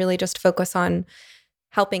dysphoria, and I really just focus on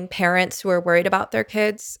helping parents who are worried about their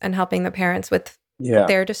kids and helping the parents with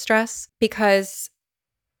their distress, because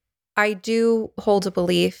I do hold a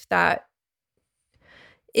belief that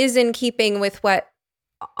is in keeping with what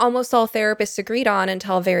almost all therapists agreed on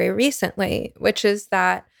until very recently, which is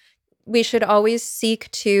that we should always seek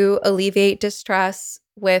to alleviate distress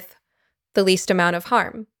with the least amount of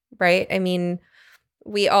harm, right? I mean,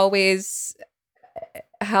 we always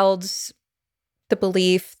held the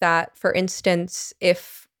belief that, for instance,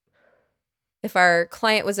 if our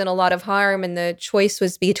client was in a lot of harm and the choice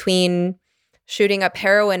was between shooting up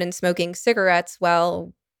heroin and smoking cigarettes,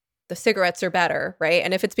 well, the cigarettes are better, right?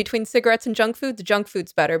 And if it's between cigarettes and junk food, the junk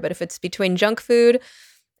food's better. But if it's between junk food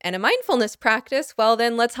and a mindfulness practice, well,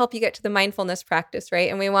 then let's help you get to the mindfulness practice, right?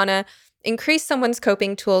 And we want to increase someone's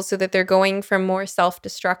coping tools so that they're going from more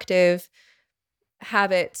self-destructive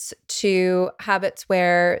habits to habits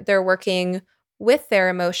where they're working with their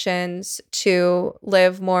emotions to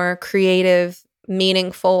live more creative,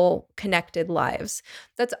 meaningful, connected lives.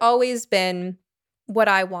 That's always been what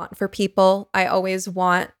I want for people. I always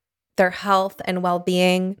want their health and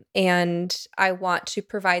well-being, and I want to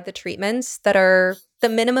provide the treatments that are the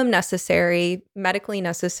minimum necessary, medically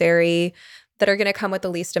necessary, that are going to come with the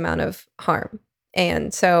least amount of harm.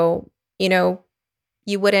 And so,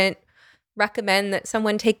 you wouldn't recommend that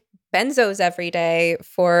someone take benzos every day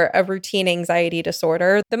for a routine anxiety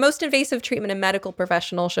disorder. The most invasive treatment a medical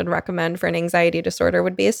professional should recommend for an anxiety disorder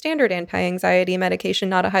would be a standard anti-anxiety medication,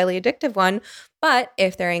 not a highly addictive one. But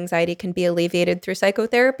if their anxiety can be alleviated through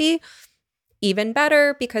psychotherapy, even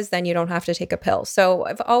better, because then you don't have to take a pill. So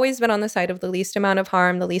I've always been on the side of the least amount of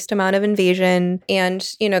harm, the least amount of invasion, and,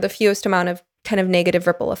 the fewest amount of kind of negative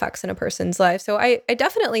ripple effects in a person's life. So I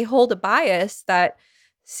definitely hold a bias that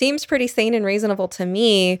seems pretty sane and reasonable to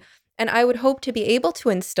me. And I would hope to be able to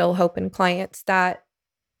instill hope in clients that,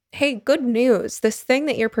 hey, good news, this thing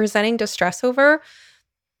that you're presenting distress over,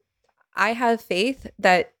 I have faith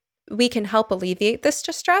that we can help alleviate this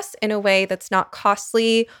distress in a way that's not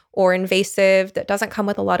costly or invasive, that doesn't come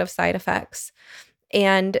with a lot of side effects.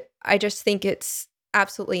 And I just think it's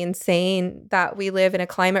absolutely insane that we live in a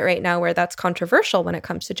climate right now where that's controversial when it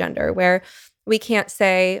comes to gender, where we can't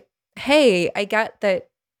say, hey, I get that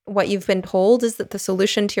what you've been told is that the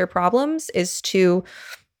solution to your problems is to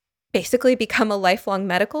basically become a lifelong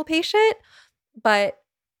medical patient, but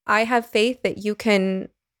I have faith that you can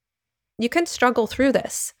struggle through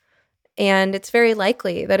this. And it's very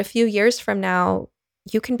likely that a few years from now,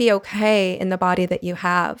 you can be okay in the body that you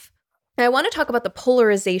have. And I want to talk about the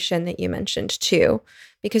polarization that you mentioned too,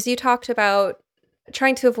 because you talked about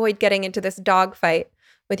trying to avoid getting into this dogfight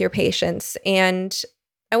with your patients. And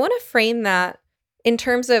I want to frame that in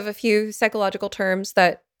terms of a few psychological terms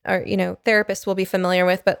that are, therapists will be familiar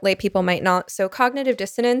with, but lay people might not. So cognitive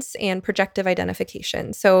dissonance and projective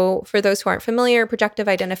identification. So for those who aren't familiar, projective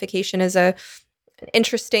identification is a an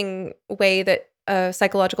interesting way that a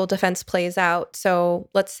psychological defense plays out. So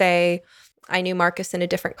let's say I knew Marcus in a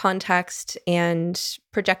different context and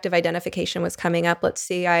projective identification was coming up. Let's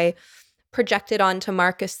see, I projected onto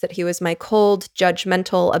Marcus that he was my cold,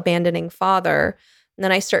 judgmental, abandoning father. And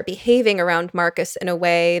then I start behaving around Marcus in a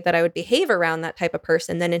way that I would behave around that type of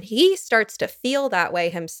person. Then he starts to feel that way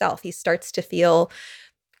himself. He starts to feel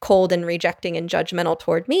cold and rejecting and judgmental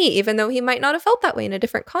toward me, even though he might not have felt that way in a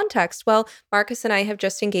different context. Well, Marcus and I have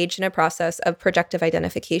just engaged in a process of projective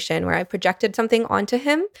identification where I projected something onto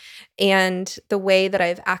him. And the way that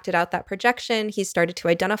I've acted out that projection, he started to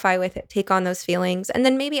identify with it, take on those feelings, and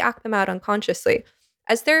then maybe act them out unconsciously.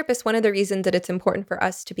 As therapists, one of the reasons that it's important for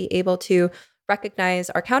us to be able to recognize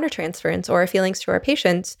our countertransference or our feelings to our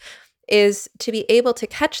patients is to be able to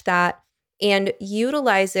catch that and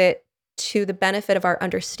utilize it to the benefit of our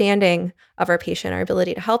understanding of our patient, our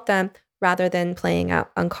ability to help them, rather than playing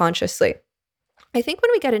out unconsciously. I think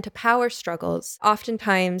when we get into power struggles,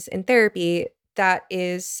 oftentimes in therapy, that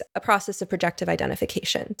is a process of projective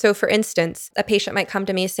identification. So for instance, a patient might come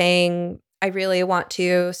to me saying, I really want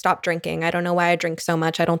to stop drinking. I don't know why I drink so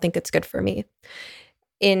much. I don't think it's good for me.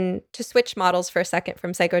 To switch models for a second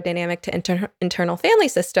from psychodynamic to internal family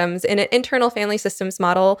systems, in an internal family systems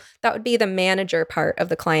model, that would be the manager part of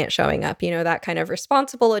the client showing up, that kind of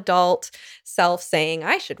responsible adult self saying,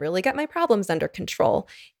 I should really get my problems under control.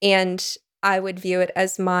 And I would view it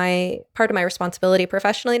as my part of my responsibility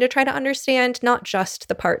professionally to try to understand not just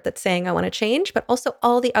the part that's saying I want to change, but also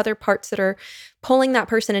all the other parts that are pulling that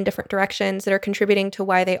person in different directions that are contributing to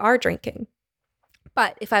why they are drinking.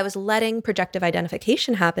 But if I was letting projective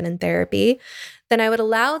identification happen in therapy, then I would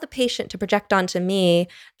allow the patient to project onto me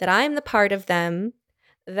that I'm the part of them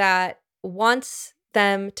that wants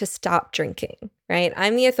them to stop drinking, right?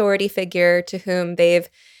 I'm the authority figure to whom they've,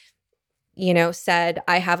 said,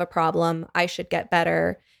 I have a problem, I should get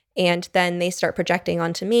better. And then they start projecting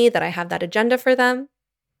onto me that I have that agenda for them,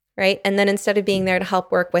 right? And then instead of being there to help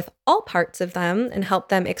work with all parts of them and help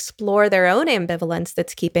them explore their own ambivalence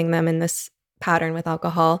that's keeping them in this pattern with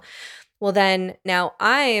alcohol, well, then now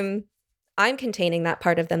I'm containing that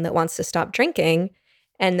part of them that wants to stop drinking,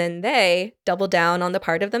 and then they double down on the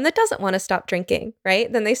part of them that doesn't want to stop drinking,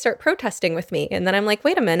 right? Then they start protesting with me, and then I'm like,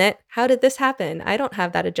 wait a minute, how did this happen? I don't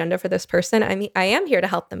have that agenda for this person. I mean, I am here to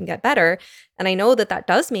help them get better, and I know that that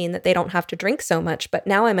does mean that they don't have to drink so much, but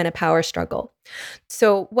now I'm in a power struggle.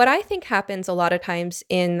 So what I think happens a lot of times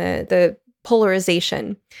in the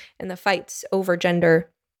polarization and the fights over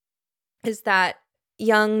gender is that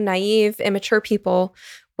young, naive, immature people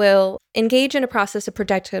will engage in a process of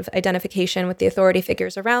projective identification with the authority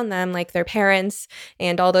figures around them, like their parents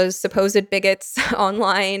and all those supposed bigots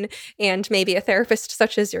online, and maybe a therapist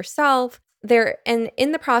such as yourself. And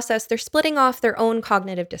in the process, they're splitting off their own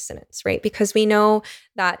cognitive dissonance, right? Because we know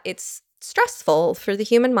that it's stressful for the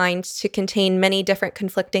human mind to contain many different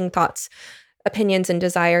conflicting thoughts, opinions, and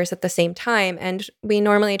desires at the same time. And we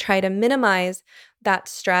normally try to minimize that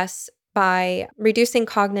stress by reducing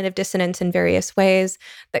cognitive dissonance in various ways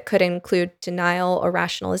that could include denial or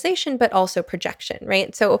rationalization, but also projection,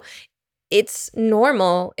 right? So it's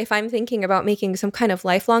normal if I'm thinking about making some kind of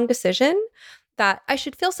lifelong decision that I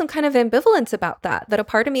should feel some kind of ambivalence about that a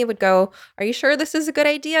part of me would go, are you sure this is a good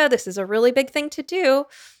idea? This is a really big thing to do.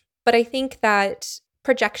 But I think that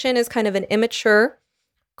projection is kind of an immature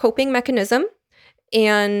coping mechanism,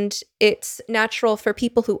 and it's natural for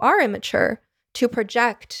people who are immature to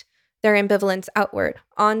project their ambivalence outward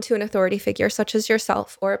onto an authority figure such as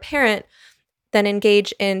yourself or a parent, then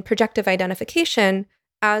engage in projective identification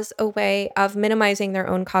as a way of minimizing their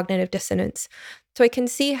own cognitive dissonance. So I can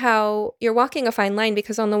see how you're walking a fine line,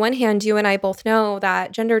 because on the one hand, you and I both know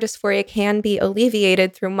that gender dysphoria can be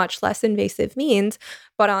alleviated through much less invasive means.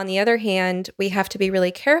 But on the other hand, we have to be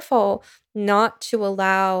really careful not to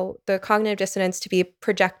allow the cognitive dissonance to be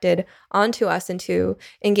projected onto us and to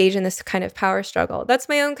engage in this kind of power struggle. That's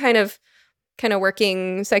my own kind of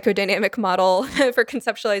working psychodynamic model for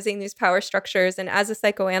conceptualizing these power structures. And as a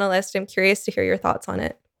psychoanalyst, I'm curious to hear your thoughts on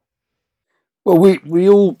it. Well, we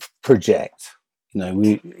all project.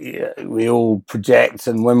 We all project,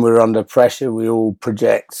 and when we're under pressure, we all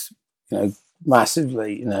project,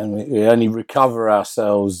 massively. We only recover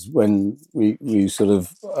ourselves when we sort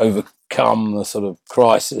of overcome the sort of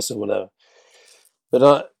crisis or whatever.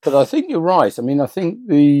 But I think you're right. I mean, I think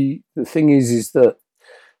the thing is that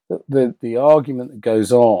the argument that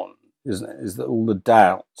goes on, isn't it, is that all the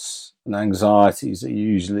doubts and anxieties are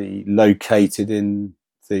usually located in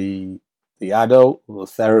the adult or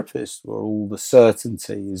the therapist, or all the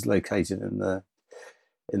certainty is located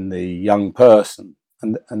in the young person.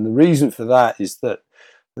 And the reason for that is that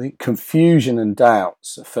think confusion and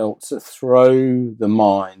doubts are felt to throw the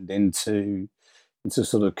mind into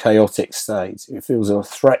sort of chaotic state. It feels a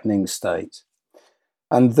threatening state,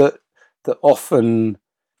 and that often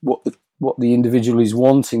what the individual is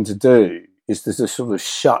wanting to do is to sort of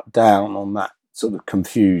shut down on that sort of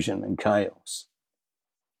confusion and chaos.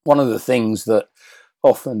 One of the things that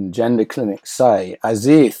often gender clinics say, as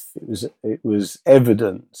if it was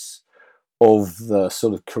evidence of the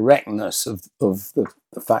sort of correctness of the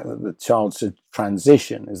fact that the child should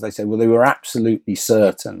transition, is they say, well, they were absolutely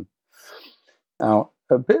certain. Now,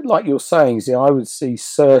 a bit like you're saying, I would see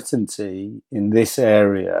certainty in this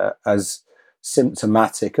area as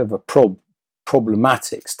symptomatic of a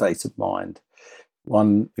problematic state of mind.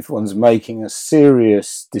 If one's making a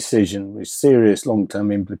serious decision with serious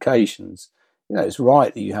long-term implications, it's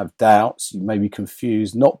right that you have doubts, you may be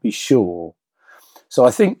confused, not be sure. So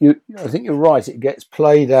I think you're right. It gets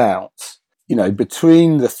played out,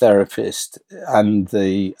 between the therapist and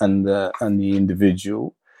the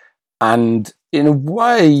individual, and in a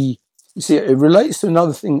way, it relates to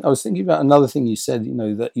another thing. I was thinking about another thing you said.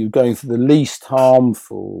 That you're going for the least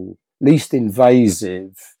harmful, least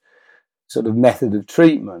invasive sort of method of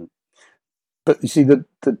treatment. But you see, the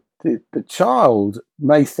child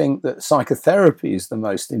may think that psychotherapy is the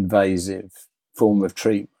most invasive form of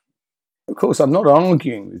treatment. Of course, I'm not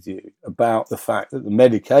arguing with you about the fact that the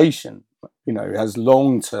medication, has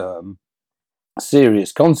long-term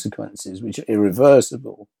serious consequences, which are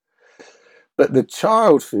irreversible. But the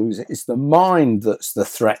child feels it's the mind that's the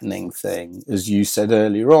threatening thing, as you said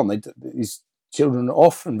earlier on. These children are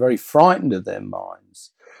often very frightened of their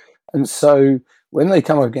minds. And so when they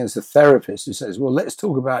come up against a therapist who says, well, let's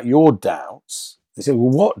talk about your doubts, they say,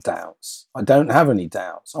 well, what doubts? I don't have any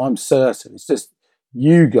doubts. I'm certain. It's just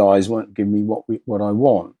you guys won't give me what I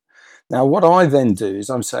want. Now, what I then do is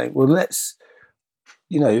I'm saying, well, let's,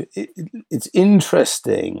 it's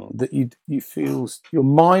interesting that your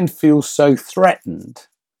mind feels so threatened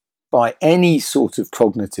by any sort of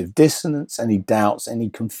cognitive dissonance, any doubts, any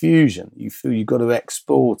confusion. You feel you've got to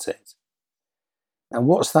export it. And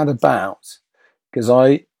what's that about? Because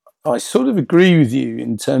I sort of agree with you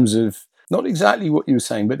in terms of, not exactly what you were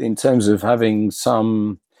saying, but in terms of having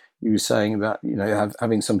some, you were saying about,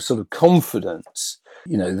 having some sort of confidence,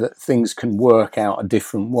 that things can work out a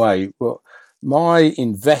different way. Well, my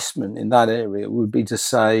investment in that area would be to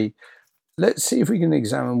say, let's see if we can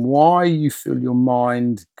examine why you feel your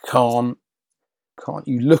mind can't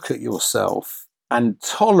you look at yourself and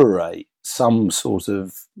tolerate some sort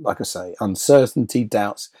of, like I say, uncertainty,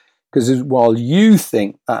 doubts. Because while you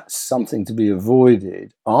think that's something to be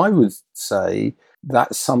avoided, I would say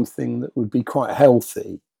that's something that would be quite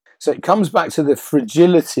healthy. So it comes back to the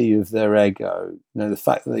fragility of their ego, the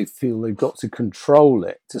fact that they feel they've got to control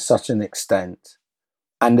it to such an extent.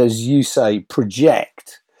 And as you say,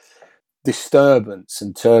 project disturbance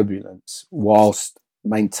and turbulence whilst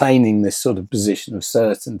maintaining this sort of position of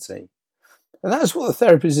certainty. And that's what the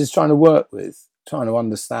therapist is trying to work with, trying to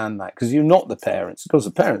understand that, because you're not the parents. Of course,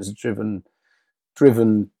 the parents are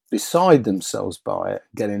driven beside themselves by it,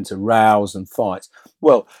 get into rows and fights.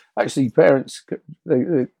 Well, actually, parents,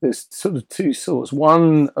 there's sort of two sorts.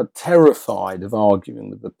 One are terrified of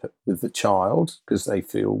arguing with the child because they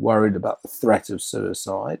feel worried about the threat of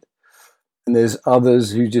suicide. And there's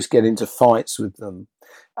others who just get into fights with them.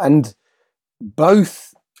 And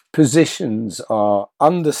both positions are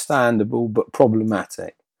understandable but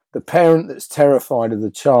problematic. The parent that's terrified of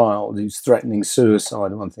the child who's threatening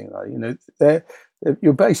suicide or one thing like that,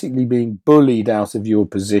 you're basically being bullied out of your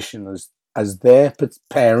position as their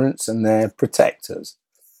parents and their protectors.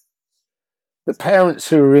 The parents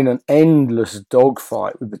who are in an endless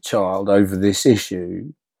dogfight with the child over this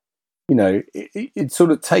issue, it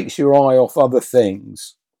sort of takes your eye off other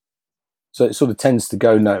things. So it sort of tends to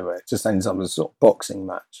go nowhere. It just ends up as a sort of boxing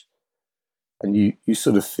match. And you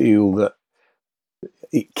sort of feel that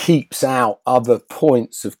it keeps out other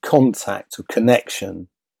points of contact or connection,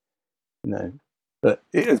 But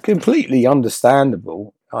it's completely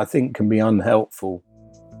understandable, I think can be unhelpful.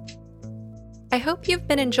 I hope you've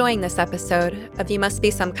been enjoying this episode of You Must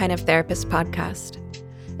Be Some Kind of Therapist podcast.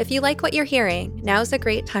 If you like what you're hearing, now's a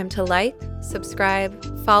great time to like,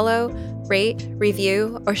 subscribe, follow, rate,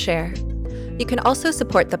 review, or share. You can also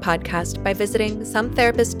support the podcast by visiting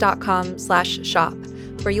sometherapist.com/shop,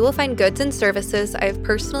 where you will find goods and services I have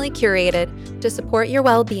personally curated to support your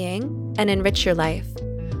well-being and enrich your life.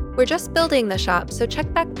 We're just building the shop, so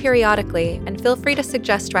check back periodically and feel free to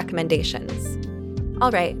suggest recommendations.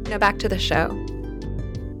 All right, now back to the show.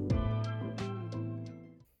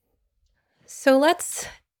 So let's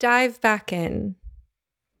dive back in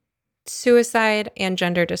suicide and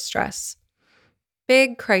gender distress.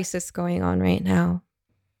 Big crisis going on right now.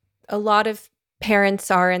 A lot of parents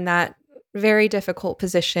are in that very difficult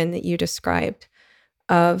position that you described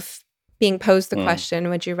of being posed the question,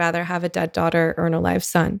 would you rather have a dead daughter or an alive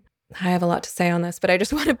son? I have a lot to say on this, but I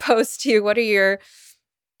just want to pose to you, what are your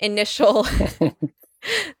initial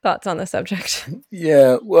thoughts on the subject?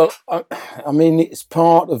 Yeah, well, I mean, it's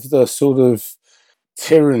part of the sort of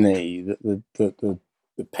tyranny that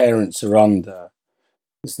the parents are under,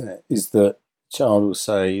 isn't it? Is that child will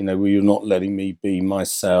say, well, you're not letting me be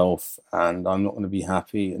myself, and I'm not going to be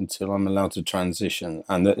happy until I'm allowed to transition,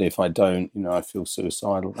 and that if I don't, I feel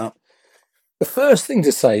suicidal. Now, the first thing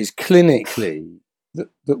to say is clinically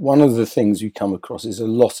that one of the things you come across is a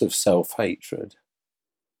lot of self-hatred.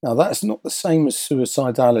 Now, that's not the same as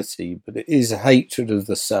suicidality, but it is a hatred of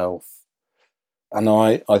the self. And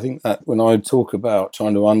I think that when I talk about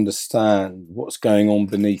trying to understand what's going on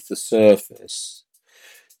beneath the surface,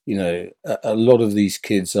 a lot of these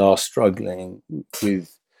kids are struggling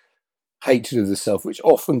with hatred of the self, which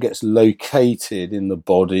often gets located in the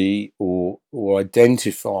body or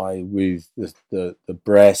identify with the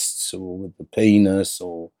breasts or with the penis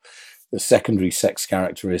or the secondary sex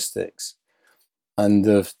characteristics. And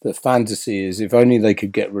the fantasy is if only they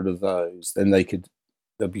could get rid of those, then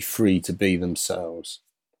they'll be free to be themselves.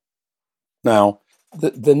 Now,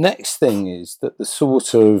 the next thing is that the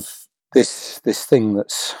sort of this thing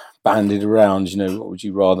that's bandied around, what would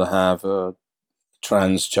you rather have, a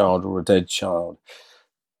trans child or a dead child?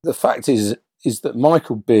 The fact is that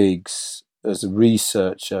Michael Biggs, as a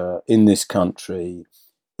researcher in this country,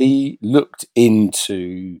 he looked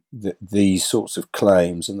into these sorts of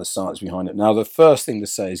claims and the science behind it. Now, the first thing to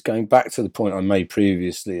say is, going back to the point I made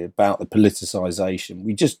previously about the politicization,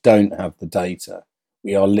 we just don't have the data.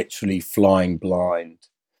 We are literally flying blind.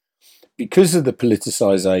 Because of the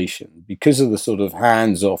politicization, because of the sort of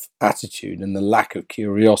hands-off attitude and the lack of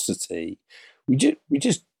curiosity, we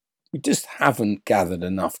just haven't gathered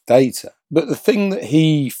enough data. But the thing that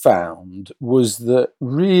he found was that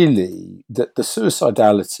really that the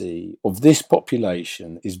suicidality of this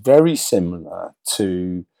population is very similar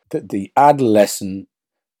to the adolescent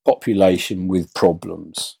population with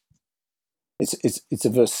problems. It's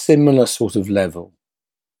of a similar sort of level.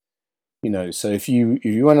 So if you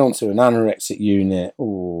went onto an anorexic unit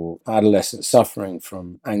or adolescent suffering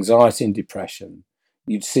from anxiety and depression,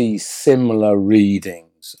 you'd see similar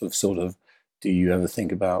readings of sort of, do you ever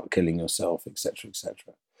think about killing yourself, etc.,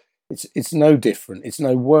 etc. It's no different. It's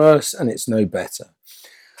no worse and it's no better.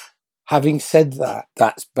 Having said that,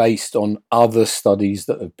 that's based on other studies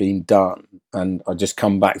that have been done. And I just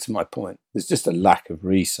come back to my point. There's just a lack of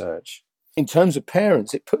research. In terms of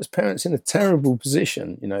parents, it puts parents in a terrible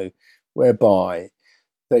position, whereby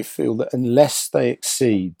they feel that unless they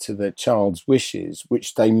accede to their child's wishes,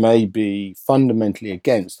 which they may be fundamentally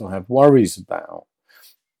against or have worries about,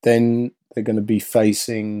 then they're going to be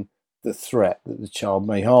facing the threat that the child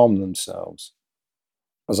may harm themselves.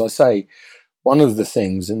 As I say, one of the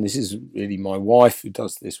things, and this is really my wife who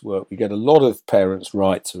does this work, we get a lot of parents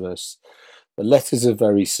write to us. The letters are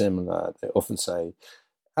very similar. They often say,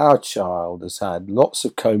 our child has had lots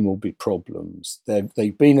of comorbid problems.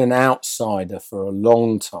 They've been an outsider for a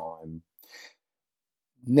long time.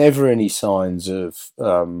 Never any signs of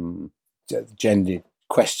gender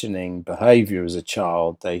questioning behaviour as a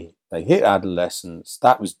child. They hit adolescence.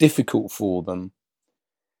 That was difficult for them.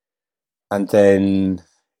 And then,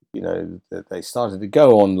 they started to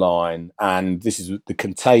go online. And this is the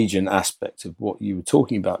contagion aspect of what you were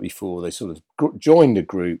talking about before. They sort of joined a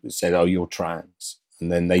group that said, oh, you're trans.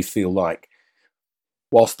 And then they feel like,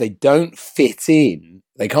 whilst they don't fit in,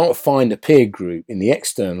 they can't find a peer group in the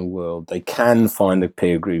external world, they can find a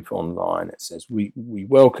peer group online. It says, we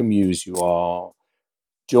welcome you as you are,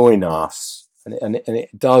 join us. And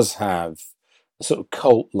it does have a sort of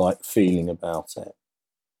cult-like feeling about it.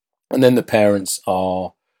 And then the parents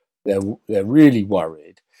they're really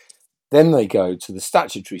worried. Then they go to the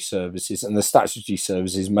statutory services, and the statutory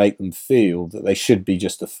services make them feel that they should be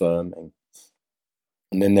just affirming.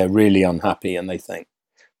 And then they're really unhappy and they think,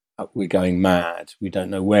 we're going mad. We don't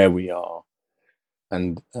know where we are.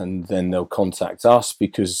 And then they'll contact us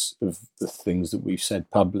because of the things that we've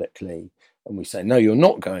said publicly. And we say, no, you're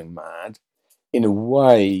not going mad. In a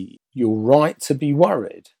way, you're right to be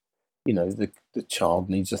worried. The child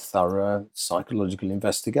needs a thorough psychological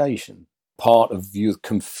investigation. Part of your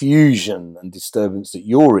confusion and disturbance that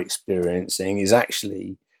you're experiencing is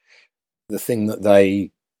actually the thing that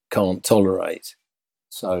they can't tolerate.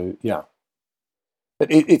 So, yeah.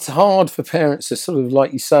 But it's hard for parents to sort of,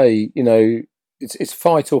 like you say, it's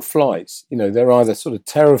fight or flight. They're either sort of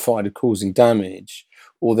terrified of causing damage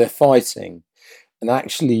or they're fighting. And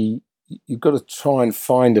actually, you've got to try and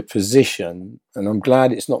find a position. And I'm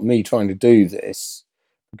glad it's not me trying to do this,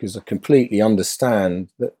 because I completely understand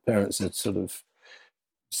that parents are sort of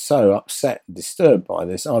so upset and disturbed by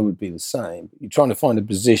this. I would be the same. You're trying to find a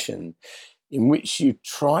position in which you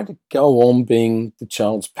try to go on being the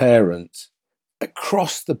child's parent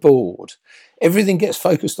across the board. Everything gets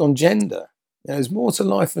focused on gender. There's more to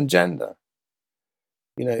life than gender.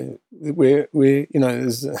 They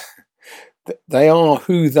are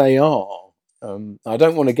who they are. I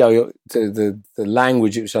don't want to go to the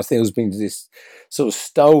language which I think has been this sort of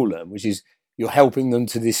stolen, which is you're helping them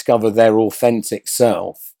to discover their authentic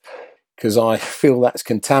self, because I feel that's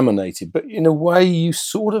contaminated. But in a way, you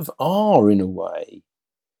sort of are, in a way.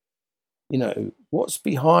 What's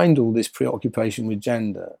behind all this preoccupation with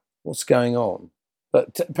gender? What's going on?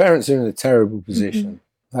 But parents are in a terrible position.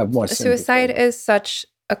 Have my sympathy. Suicide is such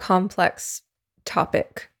a complex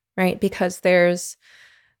topic, right? Because there's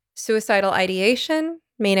suicidal ideation,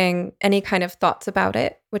 meaning any kind of thoughts about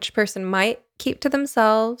it, which a person might keep to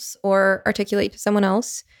themselves or articulate to someone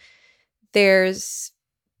else. There's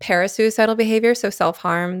parasuicidal behavior, so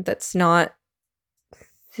self-harm that's not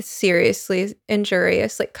seriously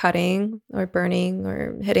injurious, like cutting or burning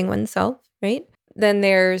or hitting oneself, right? Then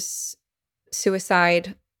there's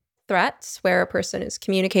suicide threats, where a person is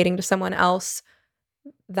communicating to someone else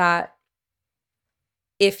that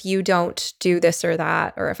if you don't do this or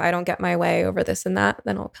that, or if I don't get my way over this and that,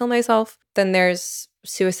 then I'll kill myself. Then there's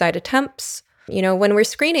suicide attempts. When we're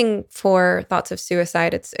screening for thoughts of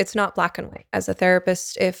suicide, it's not black and white. As a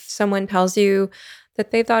therapist, if someone tells you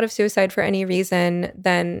that they've thought of suicide for any reason,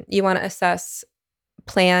 then you want to assess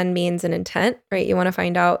plan, means, and intent, right? You want to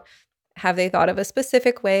find out, have they thought of a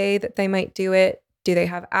specific way that they might do it? Do they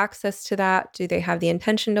have access to that? Do they have the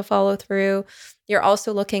intention to follow through? You're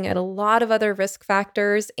also looking at a lot of other risk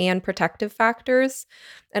factors and protective factors,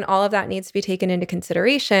 and all of that needs to be taken into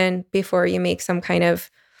consideration before you make some kind of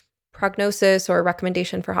prognosis or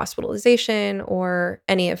recommendation for hospitalization or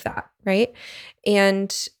any of that, right?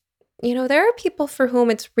 And, there are people for whom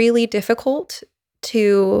it's really difficult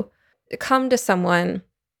to come to someone,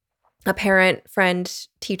 a parent, friend,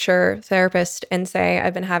 teacher, therapist, and say,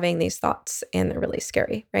 I've been having these thoughts and they're really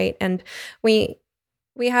scary, right? And we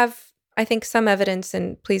have, I think, some evidence,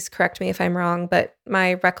 and please correct me if I'm wrong, but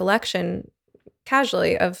my recollection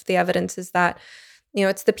casually of the evidence is that,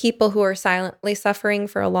 it's the people who are silently suffering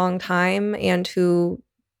for a long time and who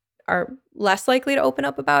are less likely to open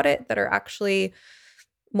up about it that are actually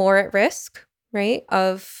more at risk, right,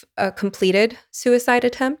 of a completed suicide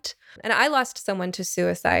attempt. And I lost someone to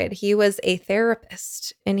suicide. He was a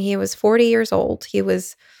therapist and he was 40 years old. He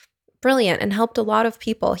was brilliant and helped a lot of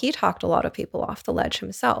people. He talked a lot of people off the ledge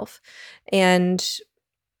himself. And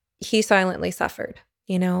he silently suffered.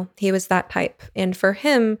 He was that type. And for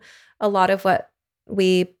him, a lot of what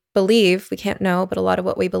we believe, we can't know, but a lot of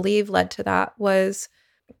what we believe led to that was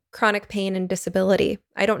chronic pain and disability.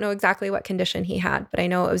 I don't know exactly what condition he had, but I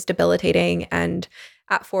know it was debilitating. And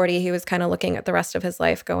at 40, he was kind of looking at the rest of his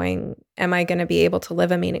life going, am I going to be able to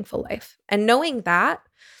live a meaningful life? And knowing that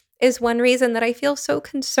is one reason that I feel so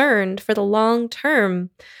concerned for the long-term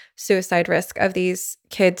suicide risk of these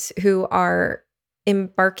kids who are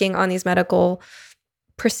embarking on these medical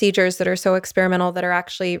procedures that are so experimental that are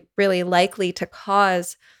actually really likely to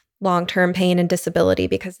cause long-term pain and disability,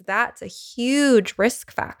 because that's a huge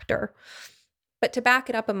risk factor. But to back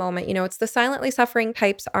it up a moment, it's the silently suffering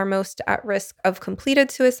types are most at risk of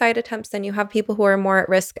completed suicide attempts. Then you have people who are more at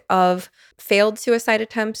risk of failed suicide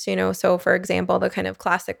attempts, So for example, the kind of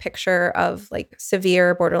classic picture of like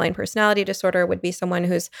severe borderline personality disorder would be someone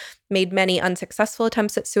who's made many unsuccessful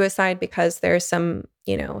attempts at suicide because there's some,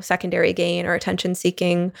 secondary gain or attention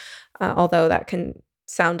seeking, although that can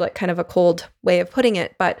sound like kind of a cold way of putting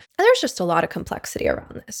it. But there's just a lot of complexity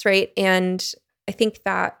around this, right? And I think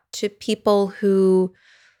that to people who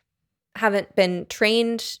haven't been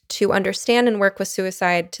trained to understand and work with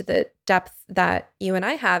suicide to the depth that you and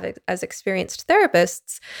I have as experienced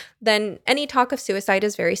therapists, then any talk of suicide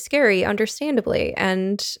is very scary, understandably.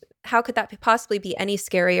 And how could that possibly be any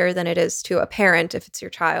scarier than it is to a parent if it's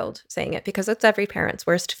your child saying it? Because it's every parent's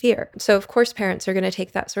worst fear. So of course, parents are going to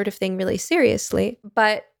take that sort of thing really seriously,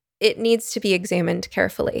 but it needs to be examined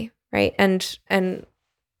carefully, right? And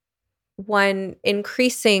one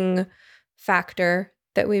increasing factor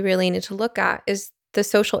that we really need to look at is the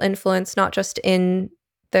social influence, not just in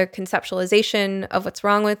the conceptualization of what's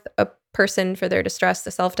wrong with a person for their distress,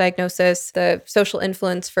 the self-diagnosis, the social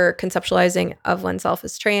influence for conceptualizing of oneself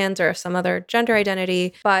as trans or some other gender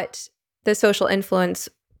identity, but the social influence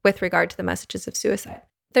with regard to the messages of suicide.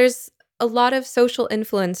 There's a lot of social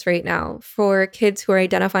influence right now for kids who are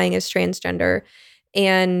identifying as transgender.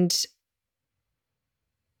 And,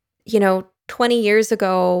 20 years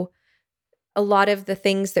ago, a lot of the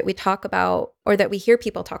things that we talk about or that we hear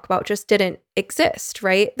people talk about just didn't exist,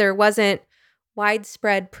 right? There wasn't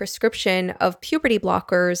widespread prescription of puberty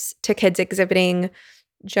blockers to kids exhibiting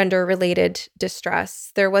gender-related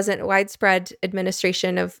distress. There wasn't widespread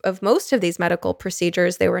administration of most of these medical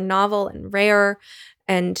procedures. They were novel and rare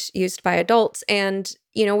and used by adults. And,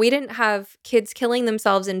 we didn't have kids killing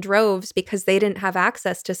themselves in droves because they didn't have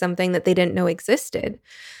access to something that they didn't know existed.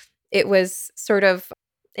 It was sort of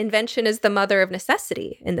invention is the mother of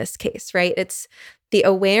necessity in this case, right? It's the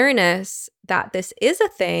awareness that this is a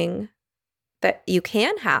thing that you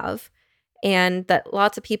can have and that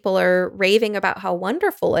lots of people are raving about how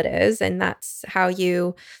wonderful it is. And that's how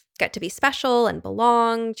you get to be special and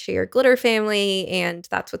belong to your glitter family. And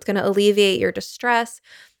that's what's going to alleviate your distress.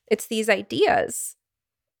 It's these ideas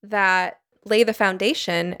that lay the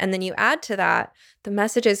foundation. And then you add to that the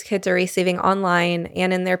messages kids are receiving online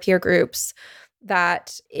and in their peer groups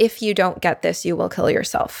that if you don't get this, you will kill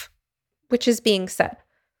yourself, which is being said.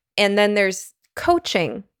 And then there's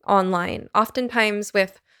coaching online, oftentimes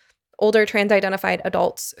with older trans-identified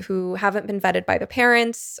adults who haven't been vetted by the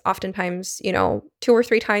parents, oftentimes, 2 or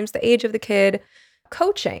 3 times the age of the kid,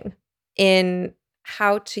 coaching in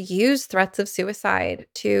how to use threats of suicide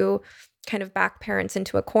to kind of back parents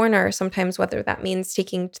into a corner, sometimes whether that means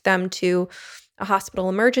taking them to a hospital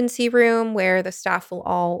emergency room where the staff will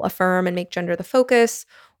all affirm and make gender the focus,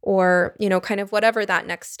 or, kind of whatever that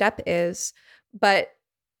next step is. But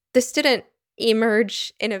this didn't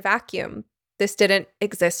emerge in a vacuum. This didn't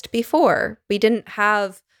exist before. We didn't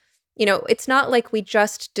have, it's not like we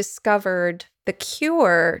just discovered the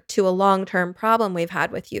cure to a long-term problem we've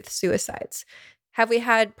had with youth suicides. Have we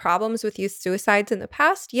had problems with youth suicides in the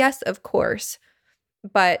past? Yes, of course.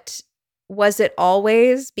 But was it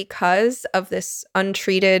always because of this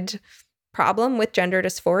untreated problem with gender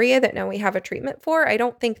dysphoria that now we have a treatment for? I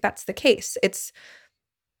don't think that's the case. It's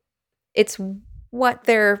what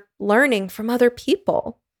they're learning from other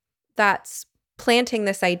people that's planting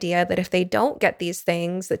this idea that if they don't get these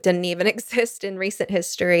things that didn't even exist in recent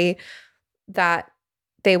history, that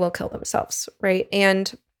they will kill themselves, right?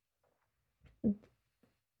 And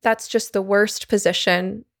that's just the worst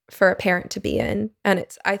position for a parent to be in. And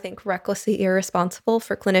it's, I think, recklessly irresponsible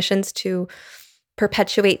for clinicians to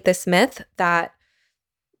perpetuate this myth that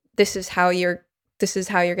this is how you're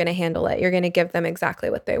going to handle it. You're going to give them exactly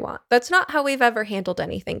what they want. That's not how we've ever handled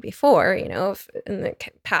anything before. If in the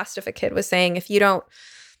past, if a kid was saying, if you don't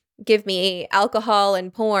give me alcohol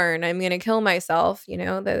and porn, I'm going to kill myself,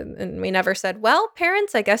 and we never said, well,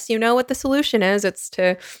 parents, I guess you know what the solution is. It's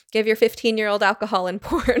to give your 15-year-old alcohol and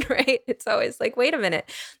porn, right? It's always like, wait a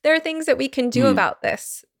minute. There are things that we can do about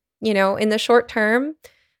this. In the short term,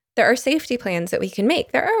 there are safety plans that we can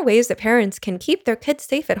make. There are ways that parents can keep their kids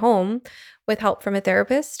safe at home with help from a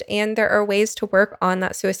therapist, and there are ways to work on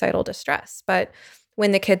that suicidal distress. But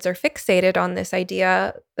when the kids are fixated on this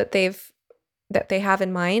idea that they have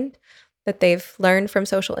in mind, that they've learned from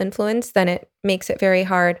social influence, then it makes it very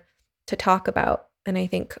hard to talk about. And I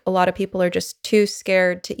think a lot of people are just too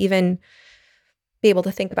scared to even be able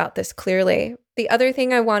to think about this clearly. The other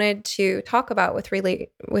thing I wanted to talk about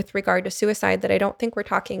with regard to suicide that I don't think we're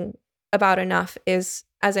talking about enough is,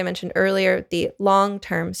 as I mentioned earlier, the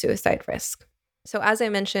long-term suicide risk. So as I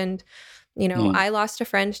mentioned, I lost a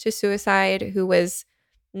friend to suicide who was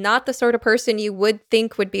not the sort of person you would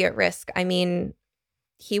think would be at risk. I mean,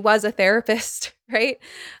 he was a therapist, right?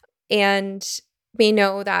 And we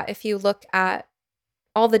know that if you look at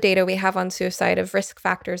all the data we have on suicide of risk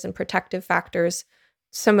factors and protective factors,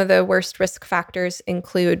 some of the worst risk factors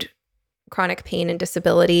include chronic pain and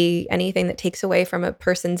disability, anything that takes away from a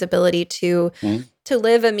person's ability to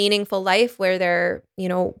live a meaningful life where they're,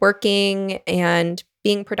 working and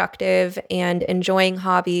being productive and enjoying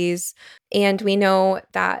hobbies. And we know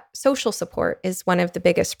that social support is one of the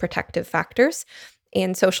biggest protective factors.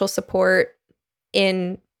 And social support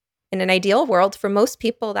in an ideal world, for most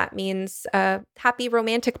people, that means a happy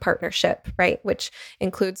romantic partnership, right? Which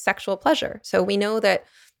includes sexual pleasure. So we know that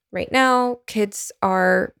right now, kids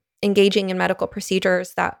are engaging in medical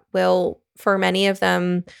procedures that will, for many of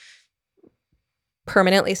them,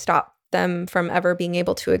 permanently stop them from ever being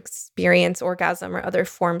able to experience orgasm or other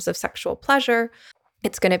forms of sexual pleasure.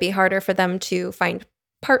 It's going to be harder for them to find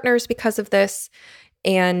partners because of this.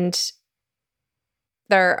 And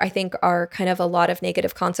There, I think, are kind of a lot of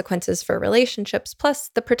negative consequences for relationships, plus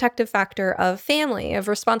the protective factor of family, of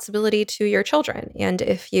responsibility to your children. And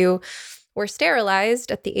if you were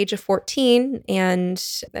sterilized at the age of 14 and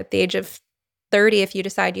at the age of 30, if you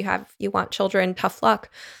decide you want children, tough luck.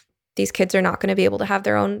 These kids are not going to be able to have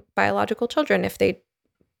their own biological children if they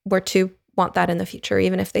were to want that in the future,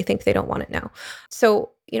 even if they think they don't want it now.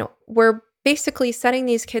 So, we're basically setting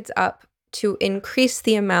these kids up to increase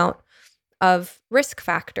the amount of risk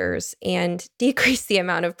factors and decrease the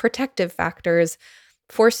amount of protective factors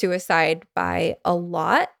for suicide by a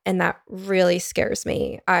lot. And that really scares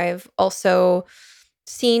me. I've also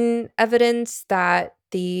seen evidence that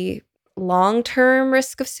the long-term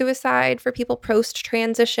risk of suicide for people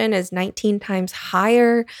post-transition is 19 times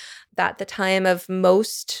higher, that the time of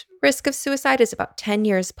most risk of suicide is about 10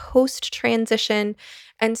 years post-transition.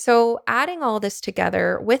 And so adding all this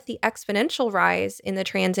together with the exponential rise in the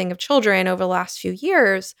transing of children over the last few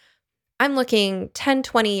years, I'm looking 10,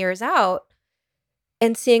 20 years out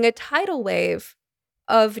and seeing a tidal wave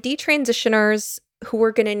of detransitioners who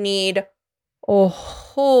are going to need a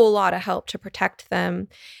whole lot of help to protect them,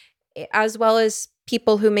 as well as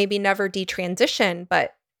people who maybe never detransition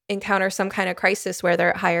but encounter some kind of crisis where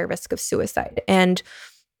they're at higher risk of suicide. And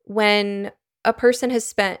when a person has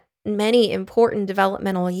spent many important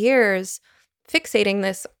developmental years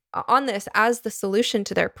fixating on this as the solution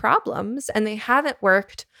to their problems, and they haven't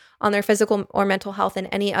worked on their physical or mental health in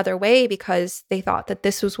any other way because they thought that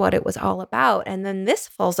this was what it was all about, and then this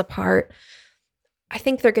falls apart, I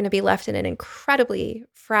think they're going to be left in an incredibly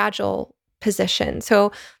fragile position.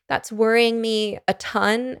 So that's worrying me a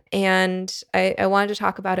ton. And I wanted to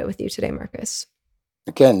talk about it with you today, Marcus.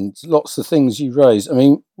 Again, lots of things you raise. I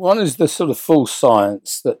mean, one is the sort of false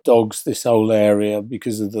science that dogs this whole area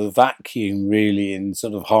because of the vacuum really in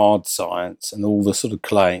sort of hard science and all the sort of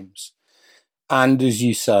claims. And as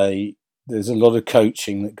you say, there's a lot of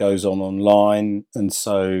coaching that goes on online.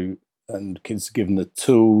 And kids are given the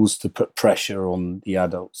tools to put pressure on the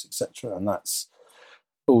adults, etc. And that's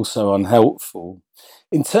also unhelpful.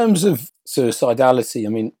 In terms of suicidality, I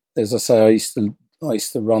mean, as I say, I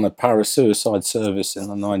used to run a para-suicide service in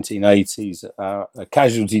the 1980s at a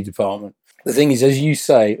casualty department. The thing is, as you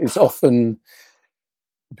say, it's often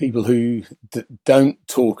people who don't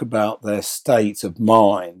talk about their state of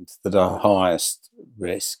mind that are highest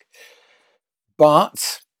risk.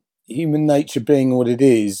 But human nature being what it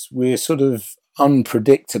is, we're sort of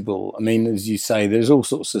unpredictable. I mean, as you say, there's all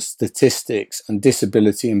sorts of statistics, and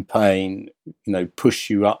disability and pain, push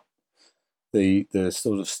you up the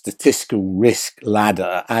sort of statistical risk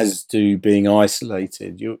ladder, as do being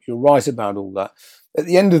isolated. You're right about all that. At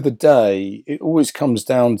the end of the day, it always comes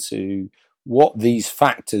down to what these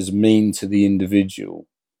factors mean to the individual.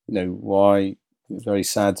 Why, it's very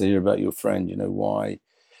sad to hear about your friend, why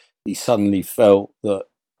he suddenly felt that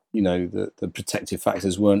the protective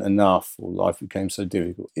factors weren't enough, or life became so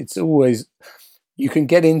difficult. It's always, you can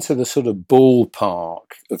get into the sort of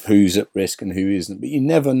ballpark of who's at risk and who isn't, but you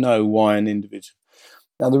never know why an individual.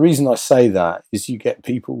 Now, the reason I say that is you get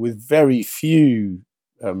people with very few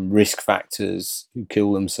risk factors who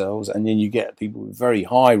kill themselves, and then you get people with very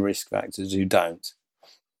high risk factors who don't.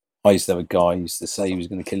 I used to have a guy who used to say he was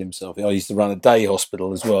going to kill himself. I used to run a day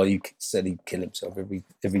hospital as well. He said he'd kill himself every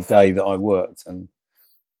day that I worked, and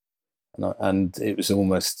it was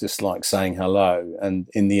almost just like saying hello. And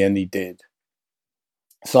in the end, he did.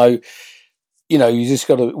 So, you just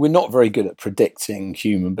got to. We're not very good at predicting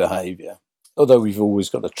human behaviour, although we've always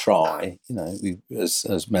got to try.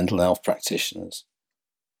 As mental health practitioners.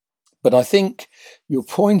 But I think your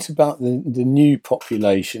point about the new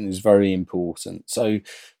population is very important. So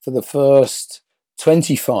for the first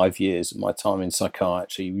 25 years of my time in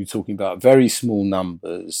psychiatry, we were talking about very small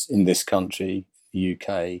numbers in this country, the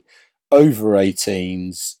UK, over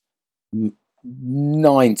 18s,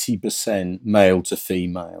 90% male to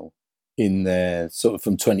female in their sort of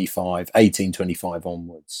from 18, 25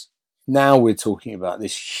 onwards. Now we're talking about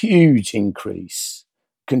this huge increase,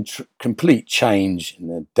 complete change in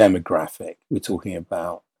the demographic. We're talking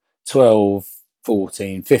about 12,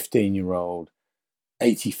 14, 15-year-old,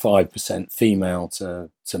 85% female to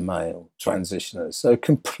male transitioners. So a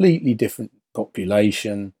completely different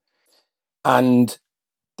population. And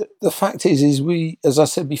the fact is we, as I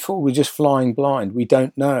said before, we're just flying blind. We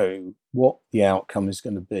don't know what the outcome is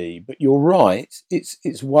going to be. But you're right,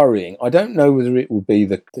 it's worrying. I don't know whether it will be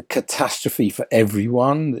the catastrophe for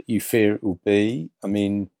everyone that you fear it will be. I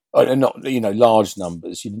mean, not large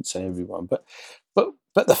numbers. You didn't say everyone, but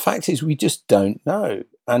But the fact is, we just don't know.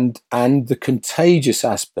 And the contagious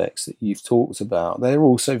aspects that you've talked about, they're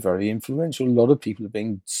also very influential. A lot of people are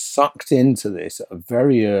being sucked into this at a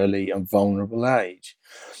very early and vulnerable age.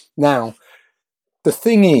 Now, the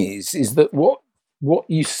thing is that what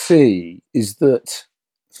you see is that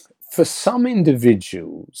for some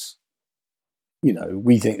individuals,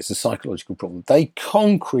 we think it's a psychological problem. They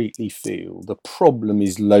concretely feel the problem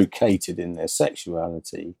is located in their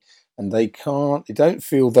sexuality, and they don't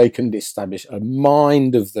feel they can establish a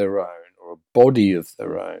mind of their own or a body of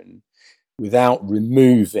their own without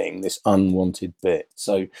removing this unwanted bit.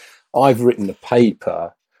 So I've written a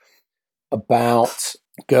paper about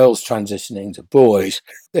girls transitioning to boys.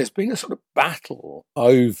 There's been a sort of battle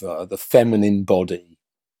over the feminine body.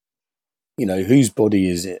 Whose body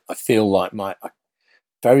is it? I feel like I'm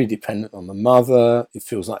very dependent on the mother. It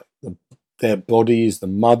feels like their body is the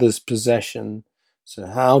mother's possession. So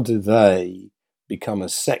how do they become a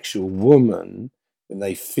sexual woman when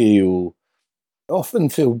they often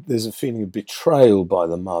feel there's a feeling of betrayal by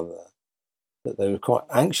the mother, that they were quite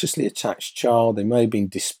anxiously attached child. They may have been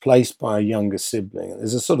displaced by a younger sibling. And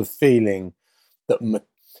there's a sort of feeling that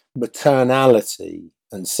maternality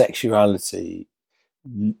and sexuality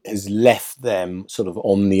has left them sort of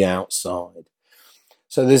on the outside.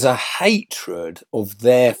 So there's a hatred of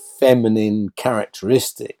their feminine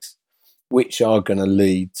characteristics, which are going to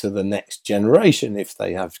lead to the next generation if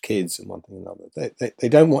they have kids and one thing or another. They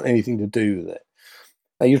don't want anything to do with it.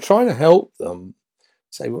 Now you're trying to help them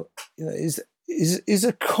say, well, is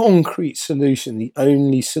a concrete solution the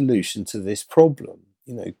only solution to this problem?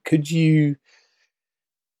 Could you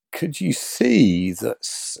see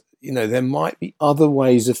that there might be other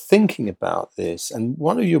ways of thinking about this? And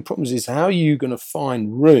one of your problems is, how are you going to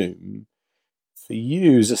find room for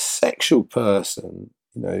you as a sexual person,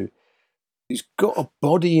 who's got a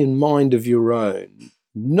body and mind of your own,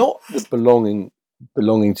 not the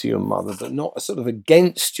belonging to your mother, but not a sort of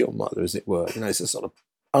against your mother, as it were. It's a sort of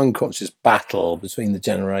unconscious battle between the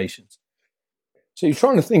generations. So you're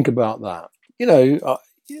trying to think about that.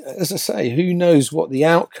 As I say, who knows what the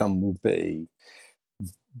outcome will be?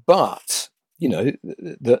 But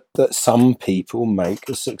that some people make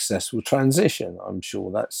a successful transition. I'm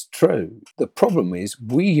sure that's true. The problem is,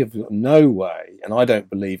 we have got no way, and I don't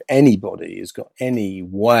believe anybody has got any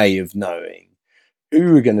way of knowing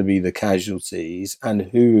who are going to be the casualties and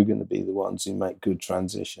who are going to be the ones who make good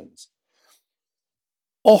transitions.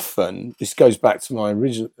 Often, this goes back to my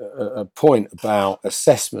original point about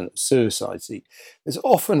assessment of suicide. See, there's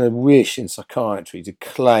often a wish in psychiatry to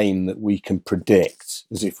claim that we can predict,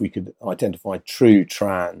 as if we could identify true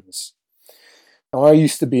trans. Now, I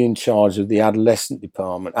used to be in charge of the adult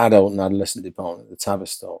and adolescent department at the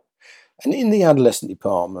Tavistock. And in the adolescent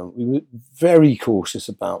department, we were very cautious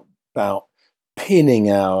about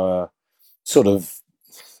pinning our sort of,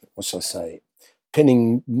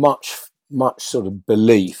 pinning much sort of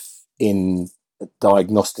belief in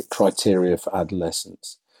diagnostic criteria for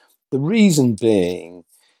adolescents. The reason being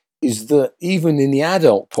is that even in the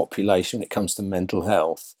adult population, when it comes to mental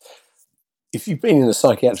health, if you've been in a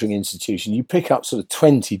psychiatric institution, you pick up sort of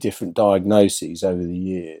 20 different diagnoses over the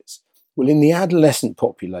years. Well, in the adolescent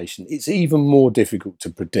population, it's even more difficult to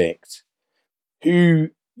predict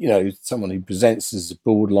who, someone who presents as a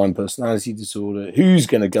borderline personality disorder, who's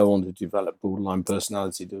going to go on to develop borderline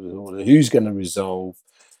personality disorder, who's going to resolve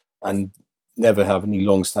and never have any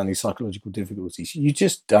long-standing psychological difficulties. You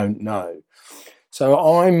just don't know. So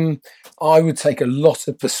I would take a lot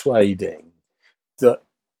of persuading that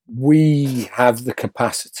we have the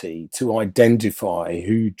capacity to identify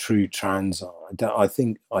who true trans are. I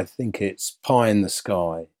think it's pie in the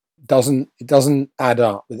sky. It doesn't add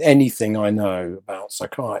up with anything I know about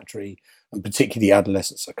psychiatry, and particularly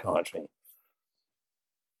adolescent psychiatry.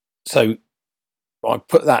 So I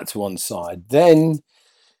put that to one side. Then,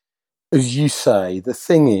 as you say, the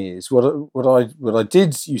thing is, what I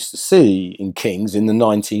did used to see in King's in the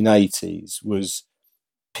 1980s was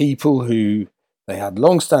people who, they had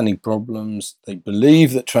long-standing problems. They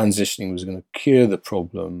believed that transitioning was going to cure the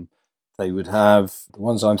problem. They would have, the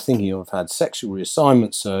ones I'm thinking of, had sexual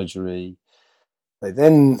reassignment surgery. They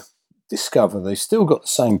then discover they've still got the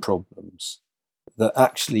same problems, that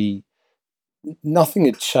actually nothing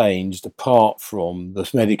had changed apart from the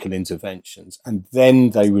medical interventions, and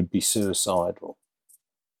then they would be suicidal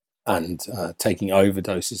and taking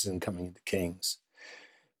overdoses and coming into King's.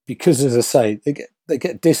 Because, as I say, they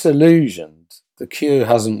get disillusioned. The cure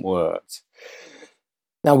hasn't worked.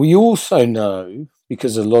 Now, we also know,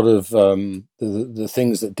 because a lot of the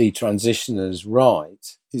things that detransitioners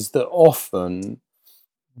write, is that often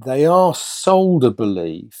they are sold a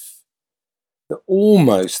belief that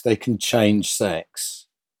almost they can change sex.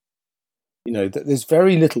 You know, that there's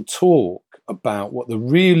very little talk about what the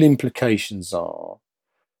real implications are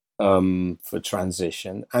for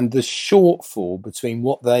transition and the shortfall between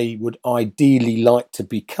what they would ideally like to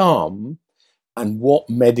become and what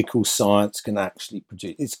medical science can actually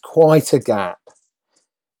produce. It's quite a gap.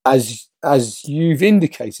 As you've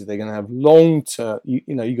indicated, they're going to have long-term, you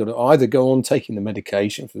know, you've got to either go on taking the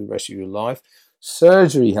medication for the rest of your life.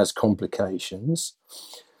 Surgery has complications.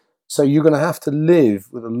 So you're going to have to live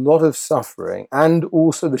with a lot of suffering and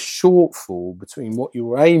also the shortfall between what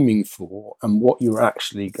you're aiming for and what you're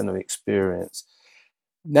actually going to experience.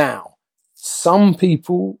 Now, some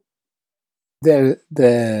people, there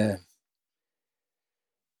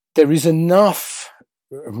is enough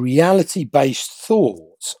reality-based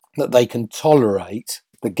thought that they can tolerate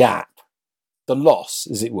the gap, the loss,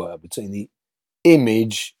 as it were, between the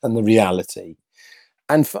image and the reality.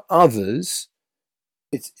 And for others,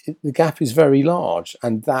 the gap is very large,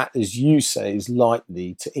 and that, as you say, is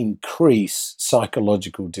likely to increase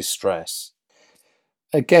psychological distress.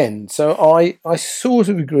 Again, so I sort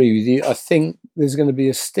of agree with you. I think there's going to be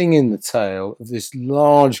a sting in the tail of this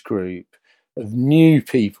large group of new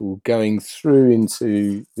people going through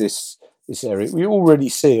into this area. We already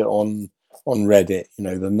see it on Reddit, you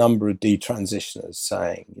know, the number of detransitioners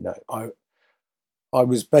saying, you know, I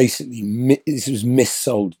was basically, this was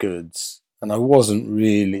missold goods, and it wasn't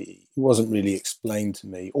really explained to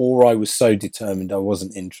me, or I was so determined I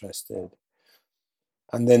wasn't interested.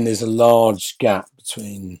 And then there's a large gap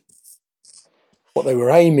between what they were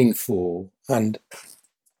aiming for. And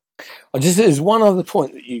there's one other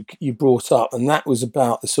point that you brought up, and that was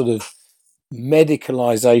about the sort of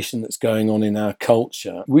medicalization that's going on in our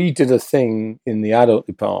culture. We did a thing in the adult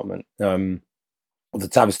department of the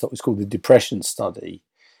Tavistock, it was called the Depression Study,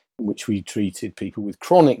 in which we treated people with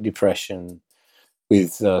chronic depression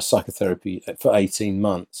with psychotherapy for 18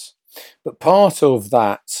 months. But part of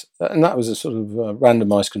that, and that was a sort of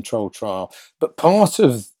randomized control trial, but part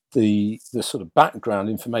of the sort of background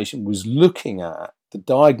information was looking at the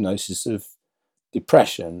diagnosis of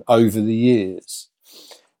depression over the years.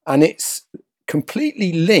 And it's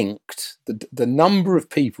completely linked, the number of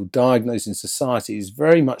people diagnosed in society is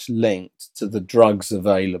very much linked to the drugs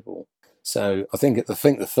available. So I think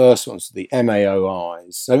the first one's the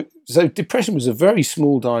MAOIs. So depression was a very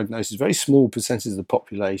small diagnosis, very small percentage of the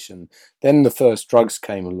population. Then the first drugs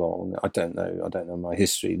came along. I don't know my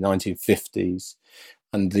history. 1950s,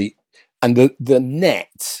 and the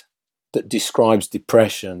net that describes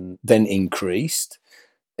depression then increased.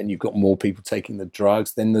 Then you've got more people taking the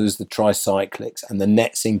drugs. Then there's the tricyclics, and the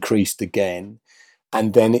net's increased again,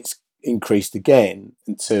 and then it's increased again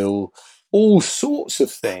until all sorts of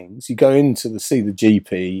things. You go in to see the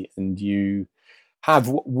GP, and you have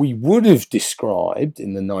what we would have described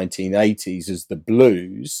in the 1980s as the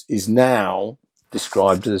blues is now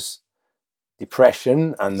described as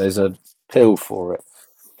depression, and there's a pill for it.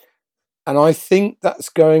 And I think that's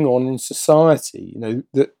going on in society. You know,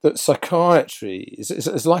 that psychiatry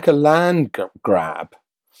is like a land grab,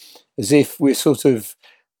 as if we're sort of,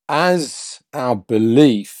 as our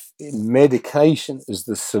belief in medication as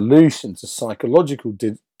the solution to psychological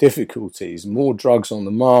difficulties, more drugs on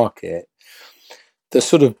the market, the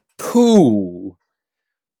sort of pool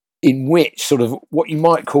in which sort of what you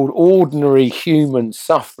might call ordinary human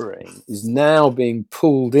suffering is now being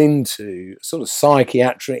pulled into a sort of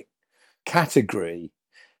psychiatric category,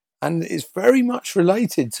 and it's very much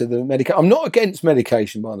related to the medication. I'm not against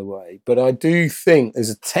medication, by the way, but I do think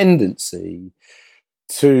there's a tendency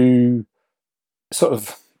to sort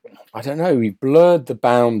of, I don't know, we've blurred the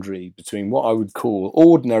boundary between what I would call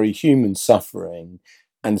ordinary human suffering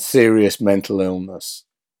and serious mental illness.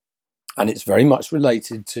 And it's very much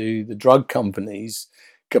related to the drug companies'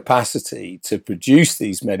 capacity to produce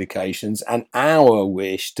these medications and our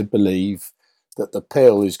wish to believe that the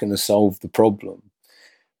pill is going to solve the problem,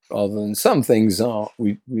 rather than some things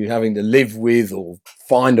we're having to live with or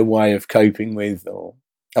find a way of coping with. Or,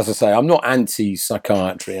 as I say, I'm not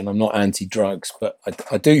anti-psychiatry and I'm not anti-drugs, but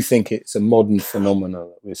I do think it's a modern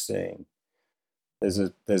phenomenon that we're seeing. There's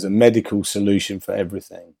a medical solution for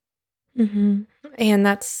everything. Mm-hmm.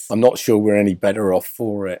 And I'm not sure we're any better off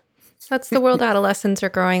for it. That's the world adolescents are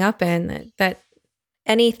growing up in, that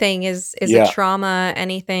anything is a trauma,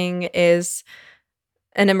 anything is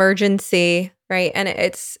an emergency, right? And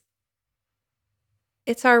it's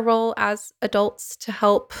our role as adults to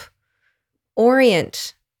help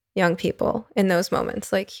orient young people in those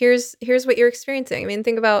moments. Like, here's what you're experiencing. I mean,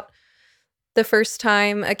 think about the first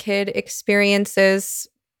time a kid experiences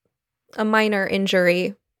a minor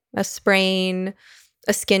injury, a sprain,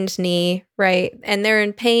 a skinned knee, right? And they're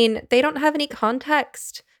in pain. They don't have any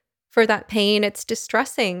context for that pain. It's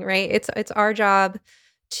distressing, right? It's our job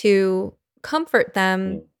to comfort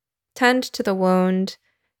them, tend to the wound,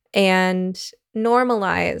 and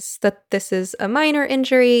normalize that this is a minor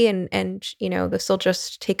injury and this will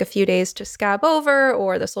just take a few days to scab over,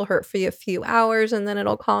 or this will hurt for you a few hours and then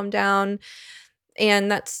it'll calm down. And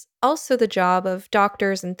that's also the job of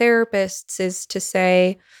doctors and therapists, is to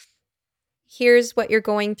say, here's what you're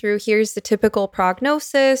going through. Here's the typical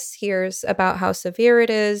prognosis. Here's about how severe it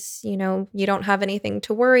is. You don't have anything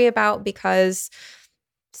to worry about because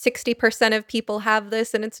 60% of people have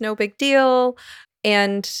this and it's no big deal.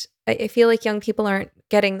 And I feel like young people aren't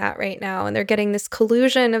getting that right now. And they're getting this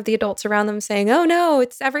collusion of the adults around them saying, oh no,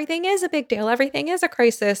 everything is a big deal. Everything is a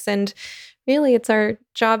crisis. And really, it's our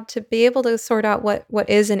job to be able to sort out what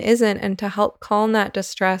is and isn't, and to help calm that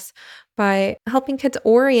distress by helping kids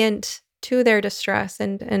orient to their distress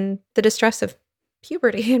and the distress of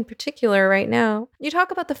puberty in particular right now. You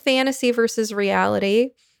talk about the fantasy versus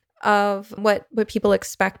reality of what people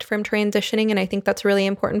expect from transitioning, and I think that's a really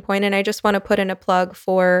important point. And I just want to put in a plug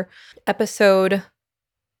for episode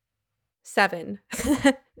 7.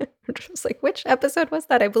 Just like, which episode was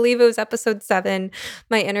that? I believe it was episode 7,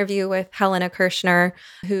 my interview with Helena Kirshner,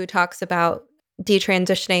 who talks about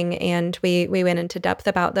detransitioning, and we went into depth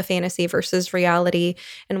about the fantasy versus reality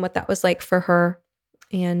and what that was like for her.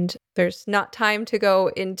 And there's not time to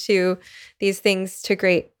go into these things to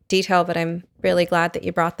great detail, but I'm really glad that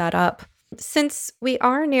you brought that up. Since we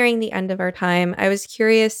are nearing the end of our time, I was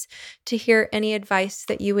curious to hear any advice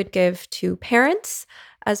that you would give to parents,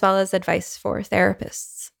 as well as advice for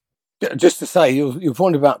therapists. Just to say, your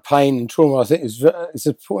point about pain and trauma, I think is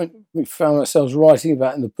a point we found ourselves writing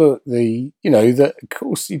about in the book. That of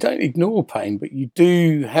course you don't ignore pain, but you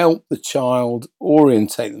do help the child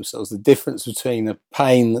orientate themselves. The difference between a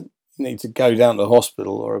pain that you need to go down to the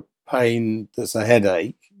hospital or a pain that's a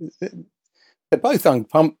headache, they're both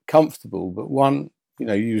uncomfortable, but one,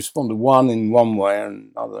 you respond to one in one way and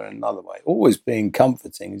another in another way. Always being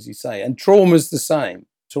comforting, as you say. And trauma's the same.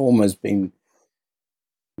 Trauma's been,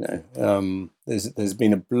 there's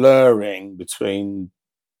been a blurring between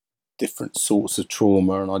different sorts of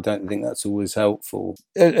trauma, and I don't think that's always helpful.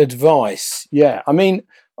 Advice, yeah. I mean,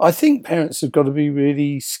 I think parents have got to be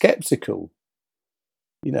really skeptical.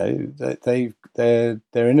 They're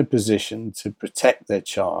in a position to protect their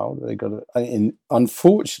child. They've got to.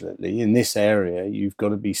 Unfortunately, in this area, you've got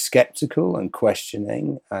to be skeptical and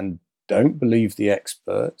questioning, and don't believe the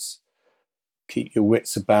experts. Keep your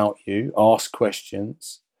wits about you. Ask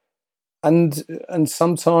questions, and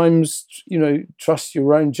sometimes trust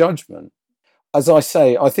your own judgment. As I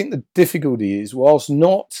say, I think the difficulty is, whilst I'm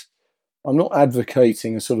not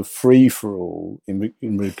advocating a sort of free-for-all in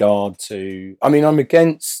regard to... I mean, I'm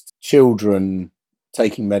against children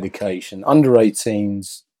taking medication. Under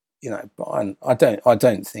 18s, I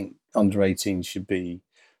don't think under 18s should be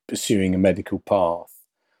pursuing a medical path.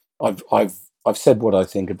 I've said what I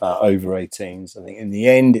think about over 18s. I think in the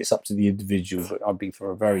end, it's up to the individual, but I'd be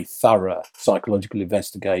for a very thorough psychological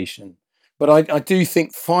investigation. But I do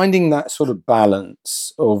think finding that sort of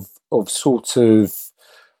balance of sort of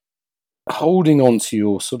holding on to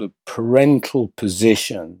your sort of parental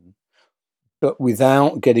position, but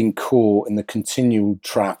without getting caught in the continual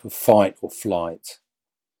trap of fight or flight.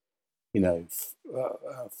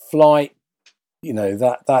 Flight,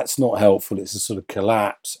 that's not helpful. It's a sort of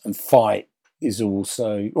collapse, and fight is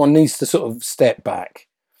also, one needs to sort of step back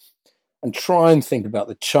and try and think about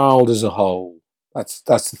the child as a whole. That's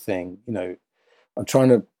the thing. I'm trying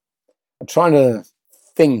to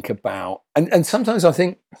think about, and sometimes I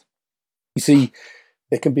think, you see,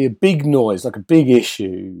 there can be a big noise, like a big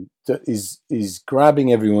issue that is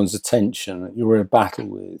grabbing everyone's attention that you're in a battle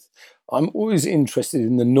with. I'm always interested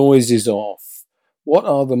in the noises off. What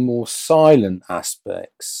are the more silent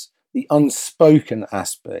aspects, the unspoken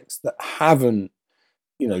aspects that haven't,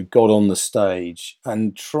 got on the stage,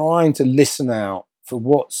 and trying to listen out for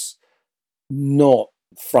what's not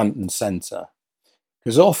front and center.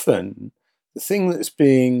 Because often the thing that's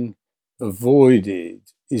being avoided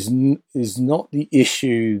is not the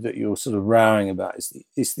issue that you're sort of rowing about.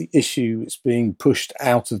 It's the issue that's being pushed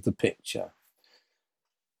out of the picture.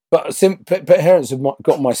 But parents have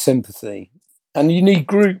got my sympathy, and you need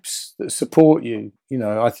groups that support you.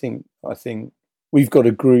 I think we've got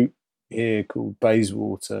a group here called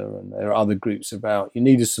Bayswater, and there are other groups about. You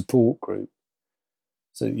need a support group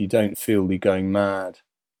so that you don't feel you're going mad.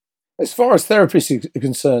 As far as therapists are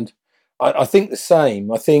concerned, I think the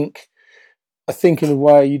same. I think in a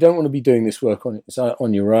way you don't want to be doing this work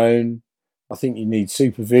on your own. I think you need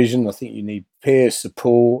supervision. I think you need peer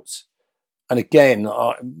support. And again,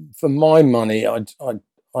 for my money, I'd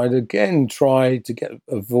again try to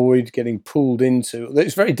avoid getting pulled into.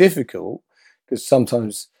 It's very difficult because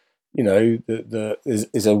sometimes,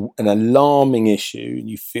 there's an alarming issue, and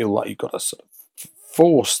you feel like you've got to sort of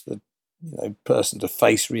force the person to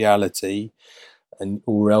face reality, and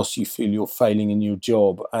or else you feel you're failing in your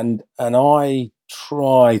job. And I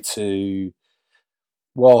try to,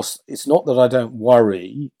 whilst it's not that I don't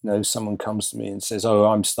worry, someone comes to me and says, "Oh,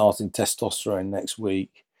 I'm starting testosterone next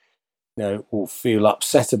week," or feel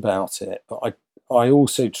upset about it. But I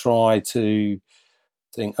also try to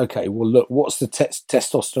think, okay, well, look, what's the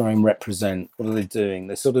testosterone represent? What are they doing?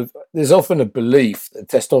 There's often a belief that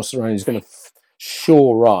testosterone is going to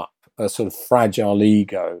shore up a sort of fragile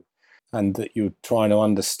ego, and that you're trying to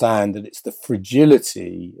understand that it's the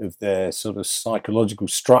fragility of their sort of psychological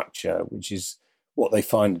structure, which is what they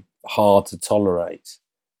find hard to tolerate.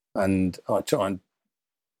 And I try and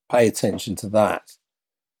pay attention to that.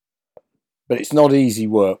 But it's not easy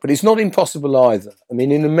work, but it's not impossible either. I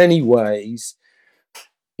mean, in many ways,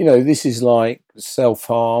 this is like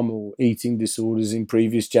self-harm or eating disorders in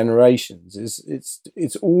previous generations.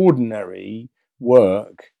 It's ordinary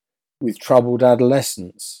work with troubled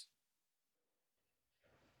adolescents.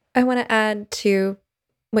 I want to add to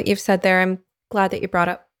what you've said there. I'm glad that you brought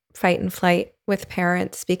up fight and flight with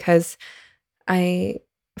parents, because I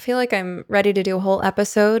feel like I'm ready to do a whole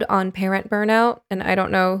episode on parent burnout, and I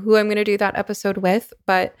don't know who I'm going to do that episode with,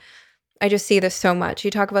 but I just see this so much. You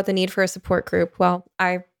talk about the need for a support group. Well,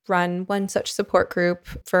 I run one such support group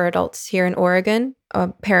for adults here in Oregon,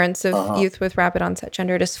 parents of youth with rapid onset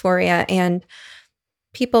gender dysphoria, and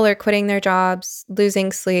people are quitting their jobs,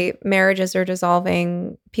 losing sleep, marriages are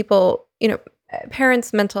dissolving, people,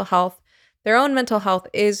 parents' mental health, their own mental health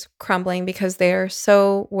is crumbling because they are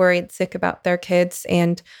so worried sick about their kids.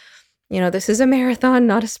 And, this is a marathon,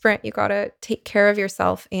 not a sprint. You got to take care of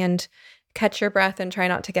yourself and catch your breath and try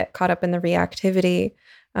not to get caught up in the reactivity.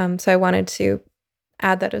 So I wanted to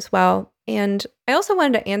add that as well. And I also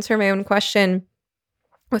wanted to answer my own question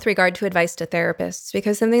with regard to advice to therapists,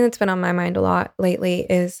 because something that's been on my mind a lot lately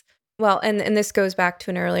is, well, and this goes back to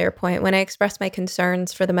an earlier point, when I expressed my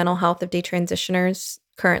concerns for the mental health of detransitioners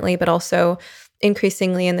currently, but also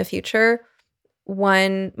increasingly in the future,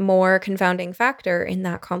 one more confounding factor in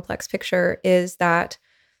that complex picture is that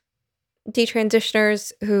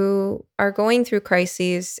detransitioners who are going through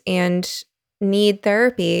crises and need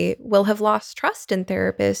therapy will have lost trust in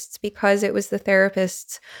therapists, because it was the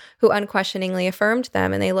therapists who unquestioningly affirmed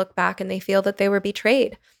them, and they look back and they feel that they were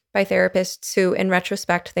betrayed by therapists who, in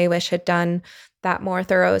retrospect, they wish had done that more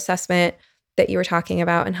thorough assessment that you were talking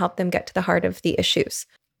about and helped them get to the heart of the issues.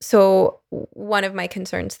 So one of my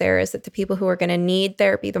concerns there is that the people who are going to need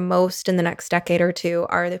therapy the most in the next decade or two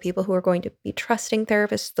are the people who are going to be trusting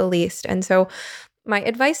therapists the least. And so my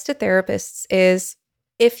advice to therapists is,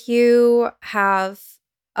 if you have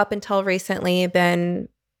up until recently been,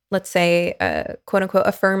 let's say, a quote unquote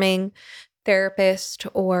affirming therapist,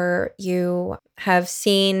 or you have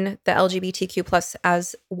seen the LGBTQ plus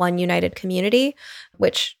as one united community,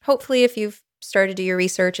 which hopefully, if you've started to do your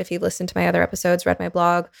research, if you've listened to my other episodes, read my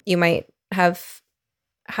blog, you might have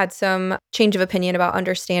had some change of opinion about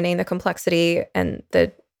understanding the complexity and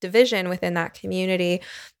the division within that community.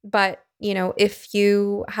 But if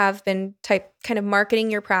you have been kind of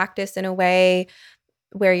marketing your practice in a way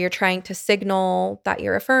where you're trying to signal that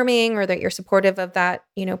you're affirming or that you're supportive of that,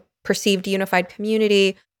 perceived unified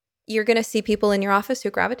community, you're going to see people in your office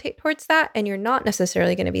who gravitate towards that. And you're not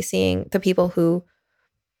necessarily going to be seeing the people who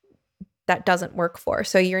that doesn't work for.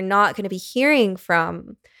 So you're not going to be hearing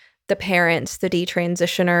from the parents, the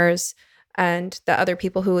detransitioners, and the other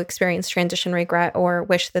people who experience transition regret or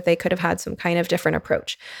wish that they could have had some kind of different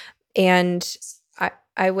approach. And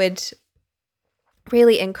I would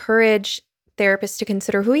really encourage therapists to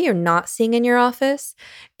consider who you're not seeing in your office,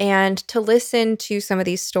 and to listen to some of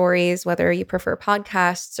these stories, whether you prefer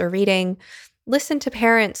podcasts or reading. Listen to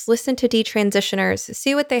parents, listen to detransitioners,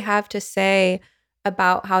 see what they have to say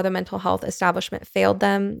about how the mental health establishment failed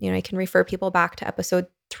them. I can refer people back to episode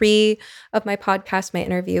 3 of my podcast, my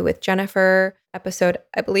interview with Jennifer, episode,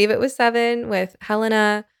 I believe it was 7 with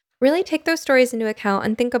Helena. Really take those stories into account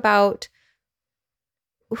and think about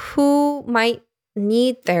who might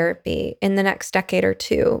need therapy in the next decade or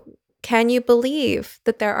two. Can you believe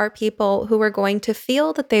that there are people who are going to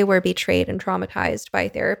feel that they were betrayed and traumatized by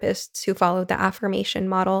therapists who followed the affirmation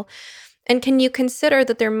model? And can you consider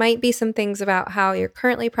that there might be some things about how you're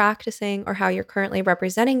currently practicing or how you're currently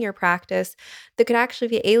representing your practice that could actually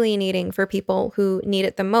be alienating for people who need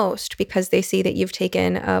it the most because they see that you've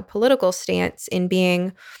taken a political stance in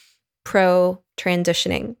being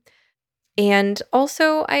pro-transitioning? And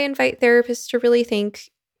also, I invite therapists to really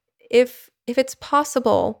think if it's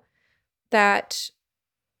possible that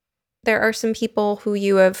there are some people who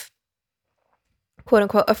you have quote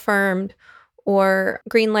unquote affirmed or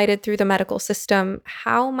green-lighted through the medical system,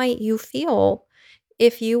 how might you feel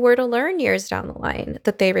if you were to learn years down the line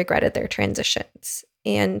that they regretted their transitions?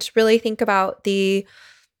 And really think about the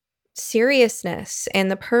seriousness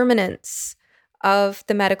and the permanence of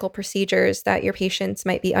the medical procedures that your patients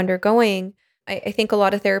might be undergoing. I think a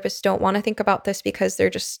lot of therapists don't want to think about this because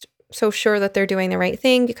they're just so sure that they're doing the right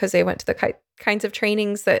thing because they went to the kinds of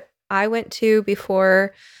trainings that I went to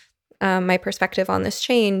before my perspective on this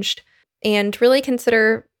changed. And really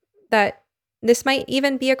consider that this might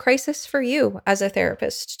even be a crisis for you as a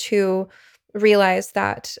therapist to realize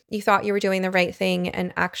that you thought you were doing the right thing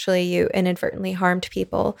and actually you inadvertently harmed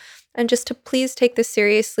people. And just to please take this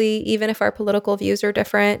seriously, even if our political views are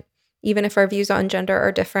different, even if our views on gender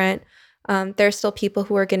are different, there's still people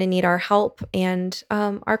who are going to need our help, and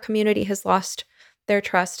our community has lost their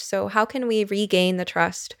trust. So how can we regain the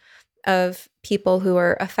trust of people who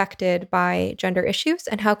are affected by gender issues,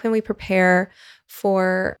 and how can we prepare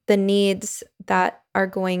for the needs that are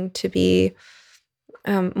going to be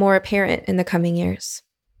more apparent in the coming years?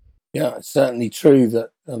 Yeah, it's certainly true that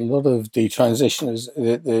a lot of detransitioners,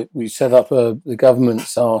 we set up the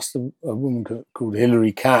government's asked a woman called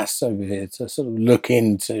Hilary Cass over here to sort of look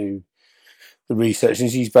into the research, and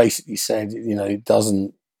she's basically said, it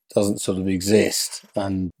doesn't sort of exist,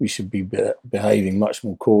 and we should be behaving much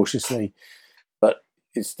more cautiously. But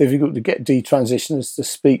it's difficult to get detransitioners to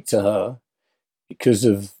speak to her because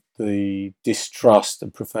of the distrust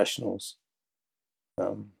of professionals.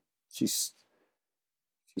 She's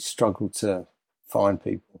struggled to find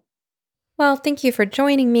people. Well, thank you for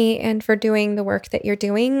joining me and for doing the work that you're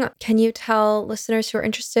doing. Can you tell listeners who are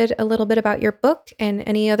interested a little bit about your book and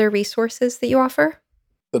any other resources that you offer?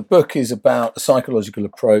 The book is about a psychological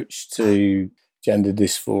approach to gender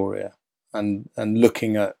dysphoria and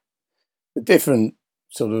looking at the different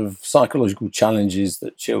sort of psychological challenges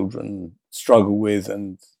that children struggle with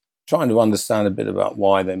and trying to understand a bit about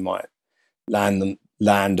why they might land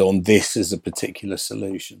on this as a particular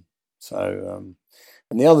solution. So,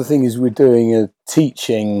 and the other thing is we're doing a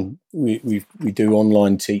teaching. We do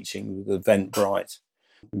online teaching with Eventbrite.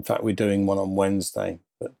 In fact, we're doing one on Wednesday,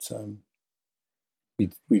 but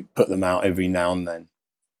we put them out every now and then.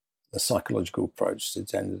 A psychological approach to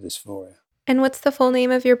gender dysphoria. And what's the full name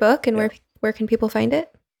of your book, and where can people find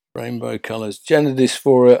it? Rainbow Colours: Gender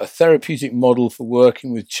Dysphoria, a therapeutic model for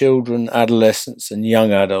working with children, adolescents, and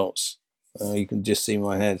young adults. You can just see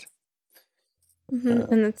my head.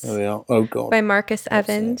 Mm-hmm. And that's there we are. Oh God! By Marcus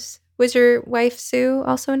Evans. Was your wife Sue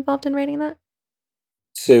also involved in writing that?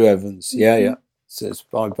 Sue Evans. Mm-hmm. Yeah. So it's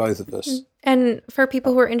by both of us. Mm-hmm. And for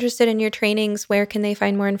people who are interested in your trainings, where can they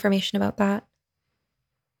find more information about that?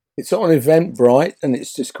 It's on Eventbrite, and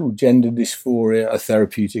it's just called Gender Dysphoria, a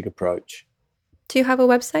Therapeutic Approach. Do you have a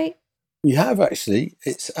website? We have, actually.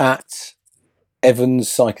 It's at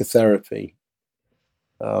Evans Psychotherapy.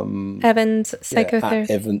 Evans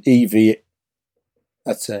Psychotherapy. Yeah, Evan, EV.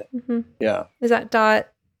 That's it. Mm-hmm. Yeah. Is that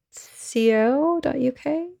 .co.uk?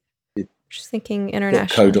 Just thinking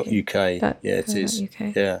international. .co.uk. Yeah, it is.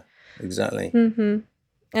 UK. Yeah, exactly. Mm-hmm.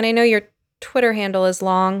 And I know your Twitter handle is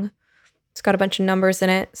long. It's got a bunch of numbers in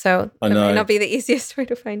it, so that might not be the easiest way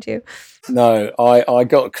to find you. No, I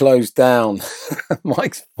got closed down. my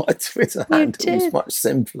Twitter handle was much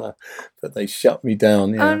simpler, but they shut me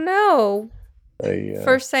down. Yeah. Oh no!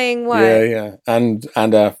 For saying what? Yeah, and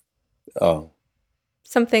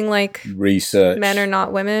something like research. Men are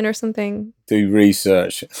not women, or something. Do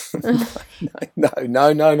research. No,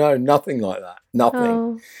 nothing like that. Nothing.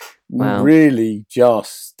 Oh, wow. Really,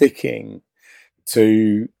 just sticking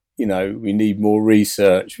to. We need more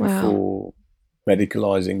research before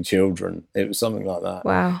medicalizing children. It was something like that.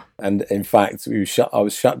 Wow. And in fact, I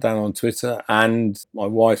was shut down on Twitter, and my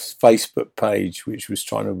wife's Facebook page, which was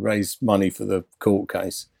trying to raise money for the court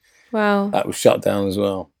case. Wow. That was shut down as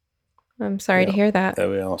well. I'm sorry to hear that.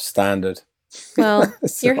 There we are, standard. Well,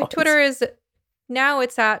 your Twitter is, now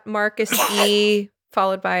it's at Marcus E,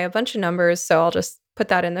 followed by a bunch of numbers, so I'll just put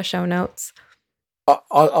that in the show notes.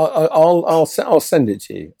 I'll send it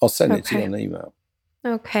to you. I'll send it to you on email.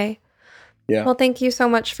 Okay. Yeah. Well, thank you so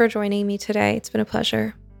much for joining me today. It's been a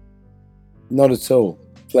pleasure. Not at all.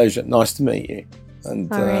 Pleasure. Nice to meet you. And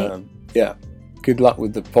all right. Yeah. good luck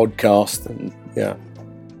with the podcast, and yeah.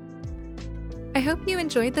 I hope you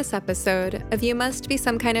enjoyed this episode of You Must Be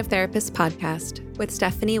Some Kind of Therapist podcast with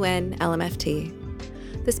Stephanie Wynn, LMFT.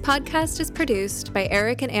 This podcast is produced by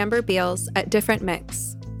Eric and Amber Beals at Different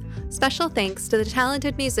Mix. Special thanks to the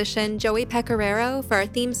talented musician Joey Pecoraro for our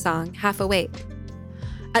theme song, Half Awake.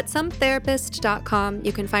 At sometherapist.com,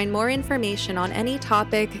 you can find more information on any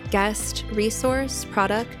topic, guest, resource,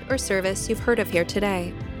 product, or service you've heard of here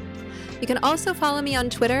today. You can also follow me on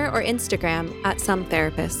Twitter or Instagram at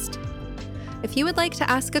sometherapist. If you would like to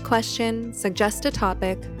ask a question, suggest a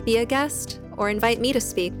topic, be a guest, or invite me to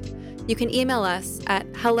speak, you can email us at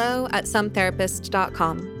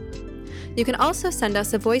hello@sometherapist.com. You can also send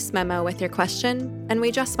us a voice memo with your question, and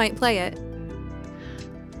we just might play it.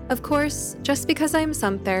 Of course, just because I'm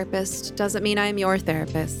some therapist doesn't mean I'm your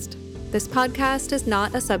therapist. This podcast is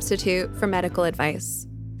not a substitute for medical advice.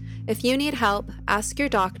 If you need help, ask your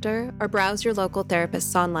doctor or browse your local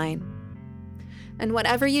therapists online. And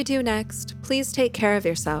whatever you do next, please take care of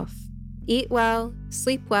yourself. Eat well,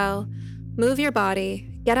 sleep well, move your body,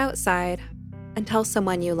 get outside, and tell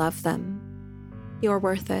someone you love them. You're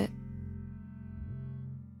worth it.